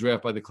pick in the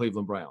draft by the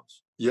Cleveland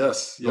Browns.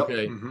 Yes. Yep.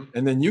 Okay. Mm-hmm.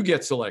 And then you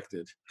get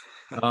selected.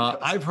 Yes.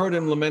 I've heard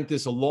him lament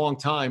this a long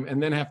time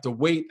and then have to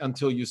wait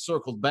until you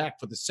circled back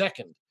for the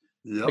second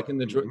pick Yep. in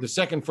Mm-hmm. the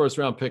second first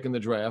round pick in the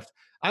draft.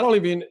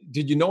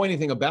 Did you know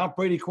anything about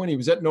Brady Quinn? He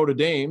was at Notre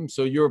Dame.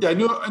 So Yeah, I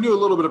knew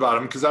a little bit about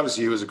him because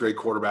obviously he was a great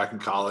quarterback in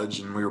college,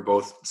 and we were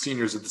both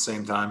seniors at the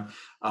same time.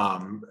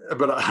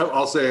 But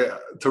I'll say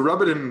to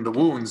rub it in the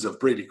wounds of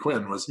Brady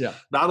Quinn was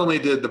not only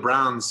did the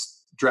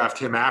Browns draft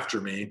him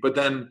after me, but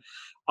then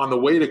on the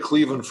way to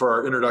Cleveland for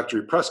our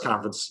introductory press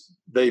conference,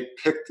 they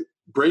picked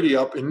Brady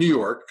up in New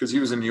York because he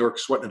was in New York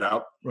sweating it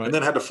out, and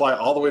then had to fly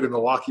all the way to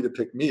Milwaukee to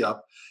pick me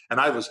up. And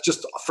I was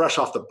just fresh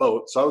off the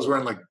boat, so I was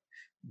wearing like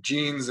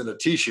jeans and a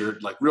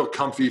t-shirt, like real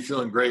comfy,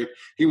 feeling great.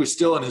 He was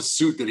still in his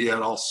suit that he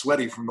had all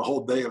sweaty from the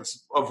whole day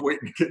of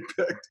waiting to get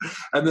picked.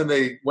 And then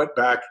they went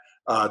back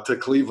to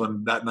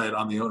Cleveland that night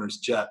on the owner's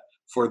jet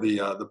for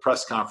the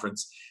press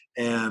conference.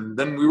 And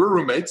then we were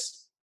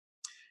roommates,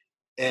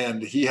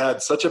 and he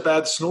had such a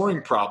bad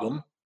snoring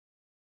problem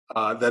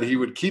that he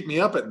would keep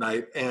me up at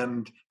night,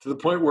 and to the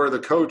point where the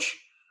coach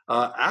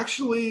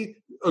actually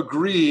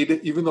agreed,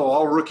 even though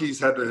all rookies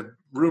had to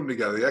room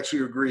together, he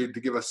actually agreed to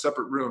give us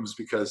separate rooms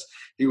because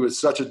he was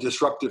such a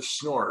disruptive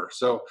snorer.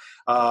 So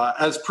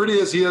as pretty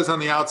as he is on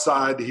the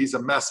outside, he's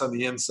a mess on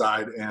the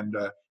inside, and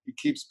he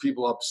keeps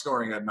people up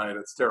snoring at night.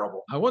 It's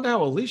terrible. I wonder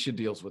how Alicia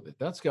deals with it.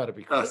 That's got to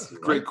be crazy. That's a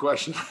great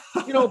question.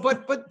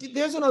 But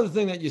there's another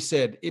thing that you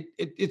said.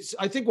 It's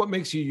I think what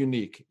makes you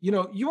unique.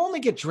 You only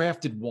get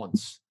drafted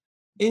once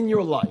in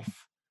your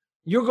life.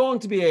 You're going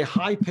to be a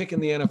high pick in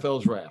the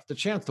NFL draft, a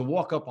chance to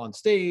walk up on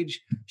stage,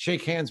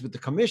 shake hands with the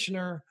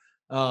commissioner,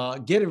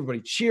 get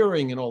everybody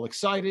cheering and all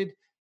excited.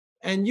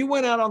 And you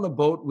went out on the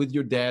boat with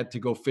your dad to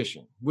go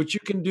fishing, which you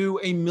can do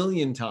a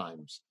million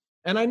times.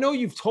 And I know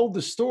you've told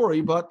the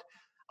story, but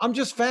I'm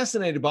just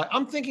fascinated by it.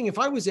 I'm thinking if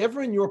I was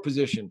ever in your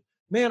position,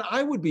 man,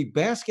 I would be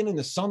basking in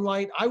the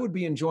sunlight. I would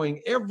be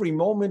enjoying every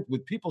moment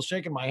with people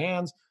shaking my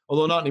hands,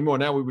 although not anymore.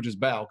 Now we would just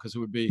bow because it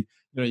would be,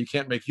 you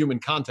can't make human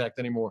contact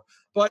anymore.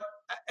 But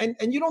and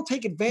you don't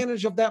take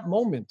advantage of that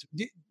moment.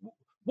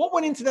 What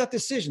went into that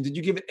decision? Did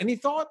you give it any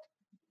thought?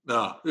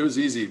 No, it was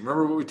easy.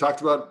 Remember what we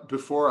talked about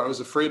before? I was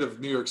afraid of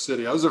New York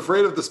City. I was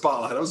afraid of the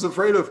spotlight. I was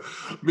afraid of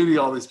meeting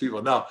all these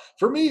people. Now,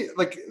 for me,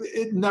 like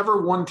it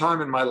never one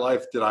time in my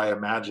life did I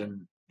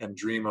imagine and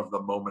dream of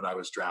the moment I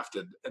was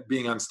drafted and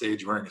being on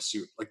stage wearing a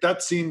suit. Like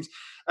that seems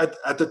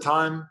at the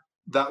time,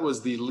 that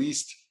was the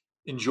least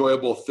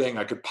enjoyable thing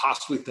I could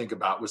possibly think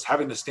about, was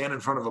having to stand in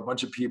front of a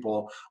bunch of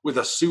people with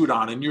a suit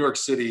on in New York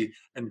City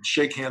and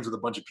shake hands with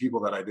a bunch of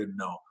people that I didn't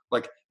know.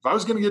 Like if I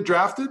was going to get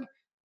drafted,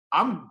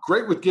 I'm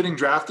great with getting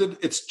drafted.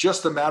 It's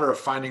just a matter of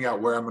finding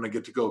out where I'm going to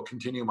get to go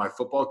continue my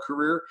football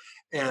career.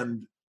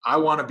 And I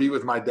want to be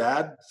with my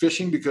dad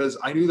fishing because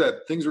I knew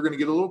that things were going to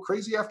get a little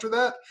crazy after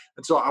that.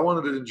 And so I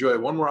wanted to enjoy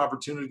one more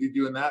opportunity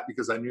doing that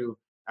because I knew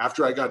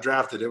after I got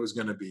drafted, it was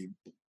going to be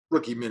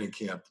rookie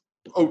minicamp,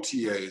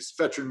 OTAs,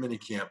 veteran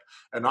minicamp,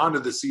 and on to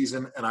the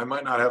season. And I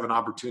might not have an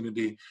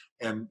opportunity.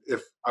 And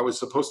if I was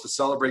supposed to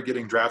celebrate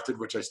getting drafted,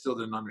 which I still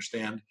didn't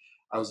understand,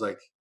 I was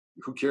like,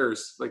 who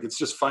cares? Like, it's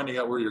just finding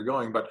out where you're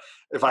going. But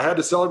if I had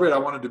to celebrate, I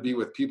wanted to be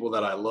with people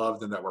that I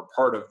loved and that were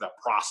part of that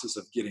process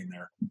of getting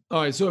there.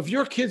 All right. So if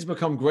your kids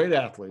become great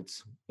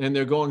athletes and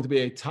they're going to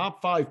be a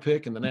top 5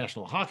 pick in the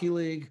National Hockey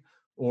League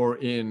or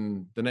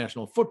in the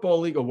National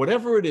Football League or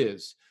whatever it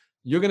is,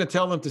 you're going to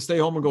tell them to stay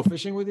home and go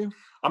fishing with you?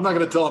 I'm not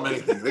going to tell them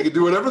anything. They can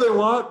do whatever they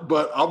want,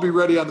 but I'll be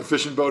ready on the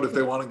fishing boat if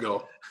they want to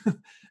go.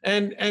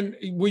 And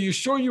were you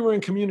sure you were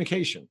in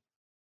communication?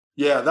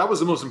 Yeah, that was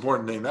the most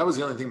important thing. That was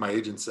the only thing my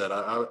agent said.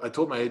 I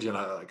told my agent,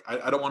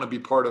 I don't want to be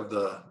part of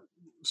the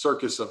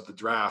circus of the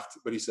draft,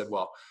 but he said,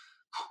 well,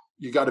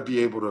 you got to be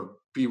able to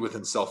be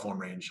within cell phone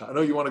range. I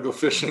know you want to go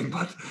fishing,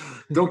 but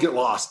don't get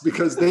lost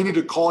because they need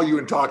to call you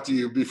and talk to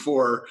you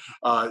before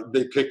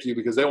they pick you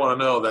because they want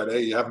to know that,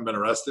 A, you haven't been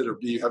arrested, or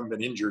B, you haven't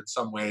been injured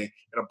some way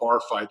in a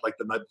bar fight like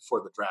the night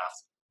before the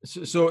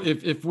draft. So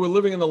if we're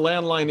living in the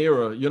landline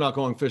era, you're not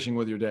going fishing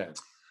with your dad?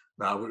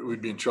 No,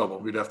 we'd be in trouble.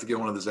 We'd have to get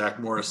one of the Zach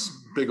Morris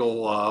big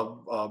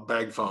old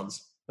bag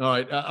phones. All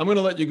right. I'm going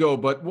to let you go,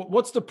 but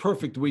what's the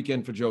perfect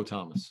weekend for Joe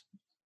Thomas?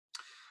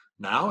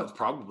 Now it's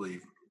probably,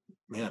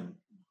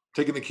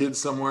 taking the kids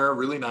somewhere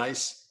really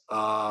nice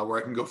where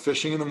I can go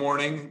fishing in the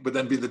morning, but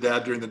then be the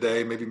dad during the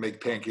day, maybe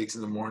make pancakes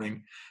in the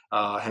morning,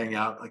 hang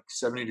out, like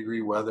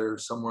 70-degree weather,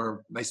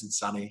 somewhere nice and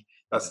sunny.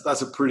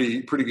 That's a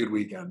pretty good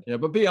weekend. Yeah,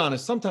 but be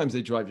honest, sometimes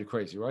they drive you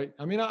crazy, right?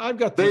 I mean, I've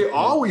got... They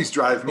always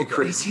drive me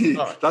crazy.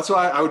 Right. That's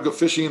why I would go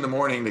fishing in the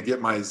morning to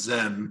get my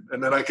zen,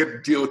 and then I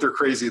could deal with their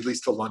crazy at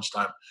least till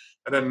lunchtime,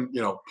 and then,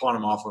 pawn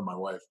them off with my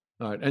wife.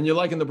 All right. And you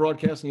liking the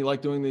broadcast, and you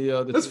like doing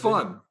the It's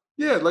fun.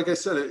 Yeah, like I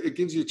said, it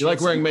gives you a chance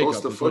like wearing to be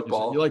makeup close to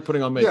football. You like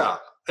putting on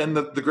makeup. And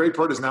the great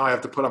part is now I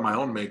have to put on my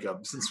own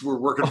makeup since we're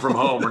working from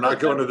home. We're not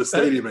going to the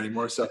stadium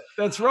anymore. So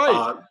that's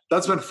right.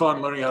 That's been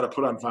fun learning how to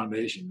put on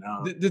foundation.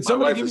 Now, did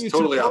somebody give you a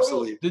totally tutorial?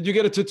 obsolete. Did you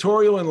get a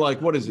tutorial in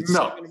like, what is it?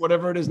 No.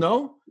 Whatever it is.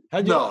 No?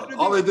 No.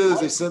 All they did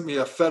is they sent me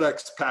a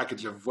FedEx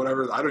package of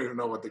whatever. I don't even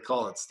know what they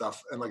call it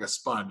stuff, and like a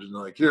sponge. And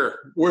they're like,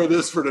 here, wear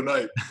this for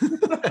tonight.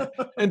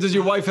 And does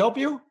your wife help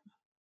you?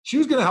 She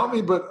was going to help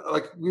me, but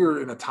like we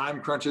were in a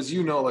time crunch. As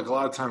you know, like a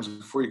lot of times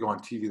before you go on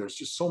TV, there's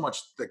just so much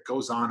that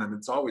goes on and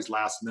it's always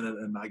last minute.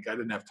 And I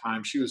didn't have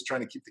time. She was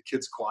trying to keep the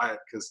kids quiet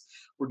because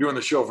we're doing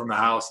the show from the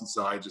house. And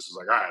so I just was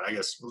like, all right, I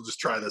guess we'll just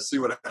try this, see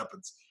what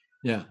happens.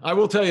 Yeah. I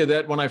will tell you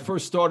that when I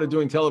first started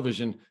doing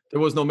television, there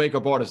was no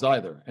makeup artist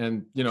either.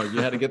 And, you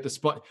had to get the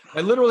spot.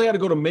 I literally had to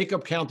go to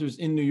makeup counters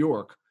in New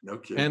York. No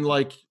kidding. And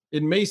like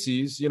in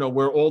Macy's,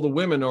 where all the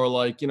women are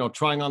like,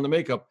 trying on the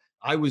makeup,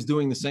 I was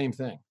doing the same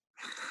thing.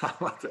 I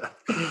like that.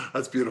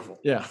 That's beautiful.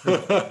 Yeah.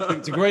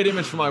 It's a great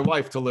image for my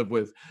wife to live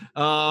with.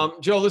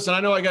 Joe, listen, I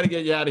know I got to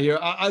get you out of here.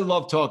 I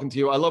love talking to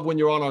you. I love when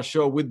you're on our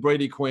show with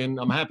Brady Quinn.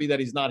 I'm happy that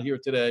he's not here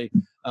today.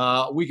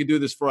 We could do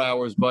this for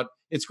hours, but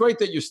it's great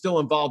that you're still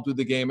involved with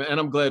the game, and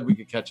I'm glad we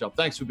could catch up.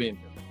 Thanks for being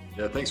here.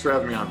 Yeah, thanks for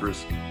having me on,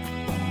 Bruce.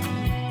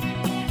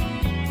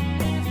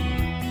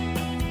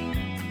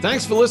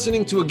 Thanks for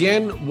listening to,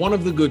 again, one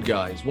of the good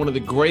guys, one of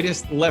the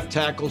greatest left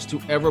tackles to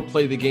ever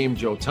play the game,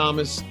 Joe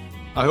Thomas.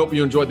 I hope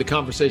you enjoyed the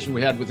conversation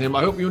we had with him.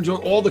 I hope you enjoy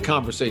all the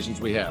conversations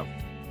we have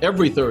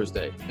every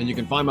Thursday. And you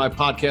can find my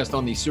podcast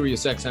on the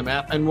SiriusXM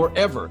app and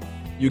wherever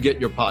you get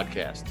your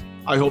podcast.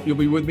 I hope you'll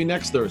be with me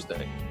next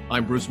Thursday.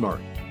 I'm Bruce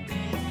Murray.